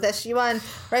see you with SG-1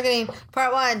 Reckoning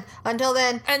Part 1. Until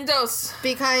then, Endos.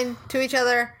 be kind to each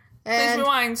other. Please And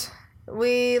rewind.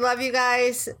 we love you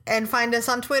guys. And find us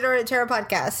on Twitter at Terra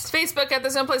Podcast. Facebook at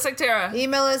There's No Place Like Terra.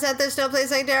 Email us at there's no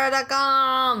place like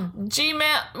Terra.com.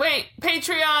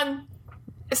 Patreon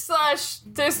 /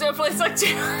 There's No Place Like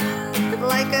Terra.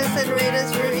 Like us and rate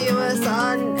us, review us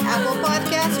on Apple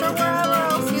Podcast or wherever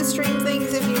else you stream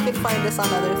things if you can find us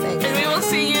on other things. And we will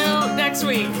see you next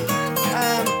week.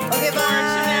 Okay,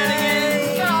 bye.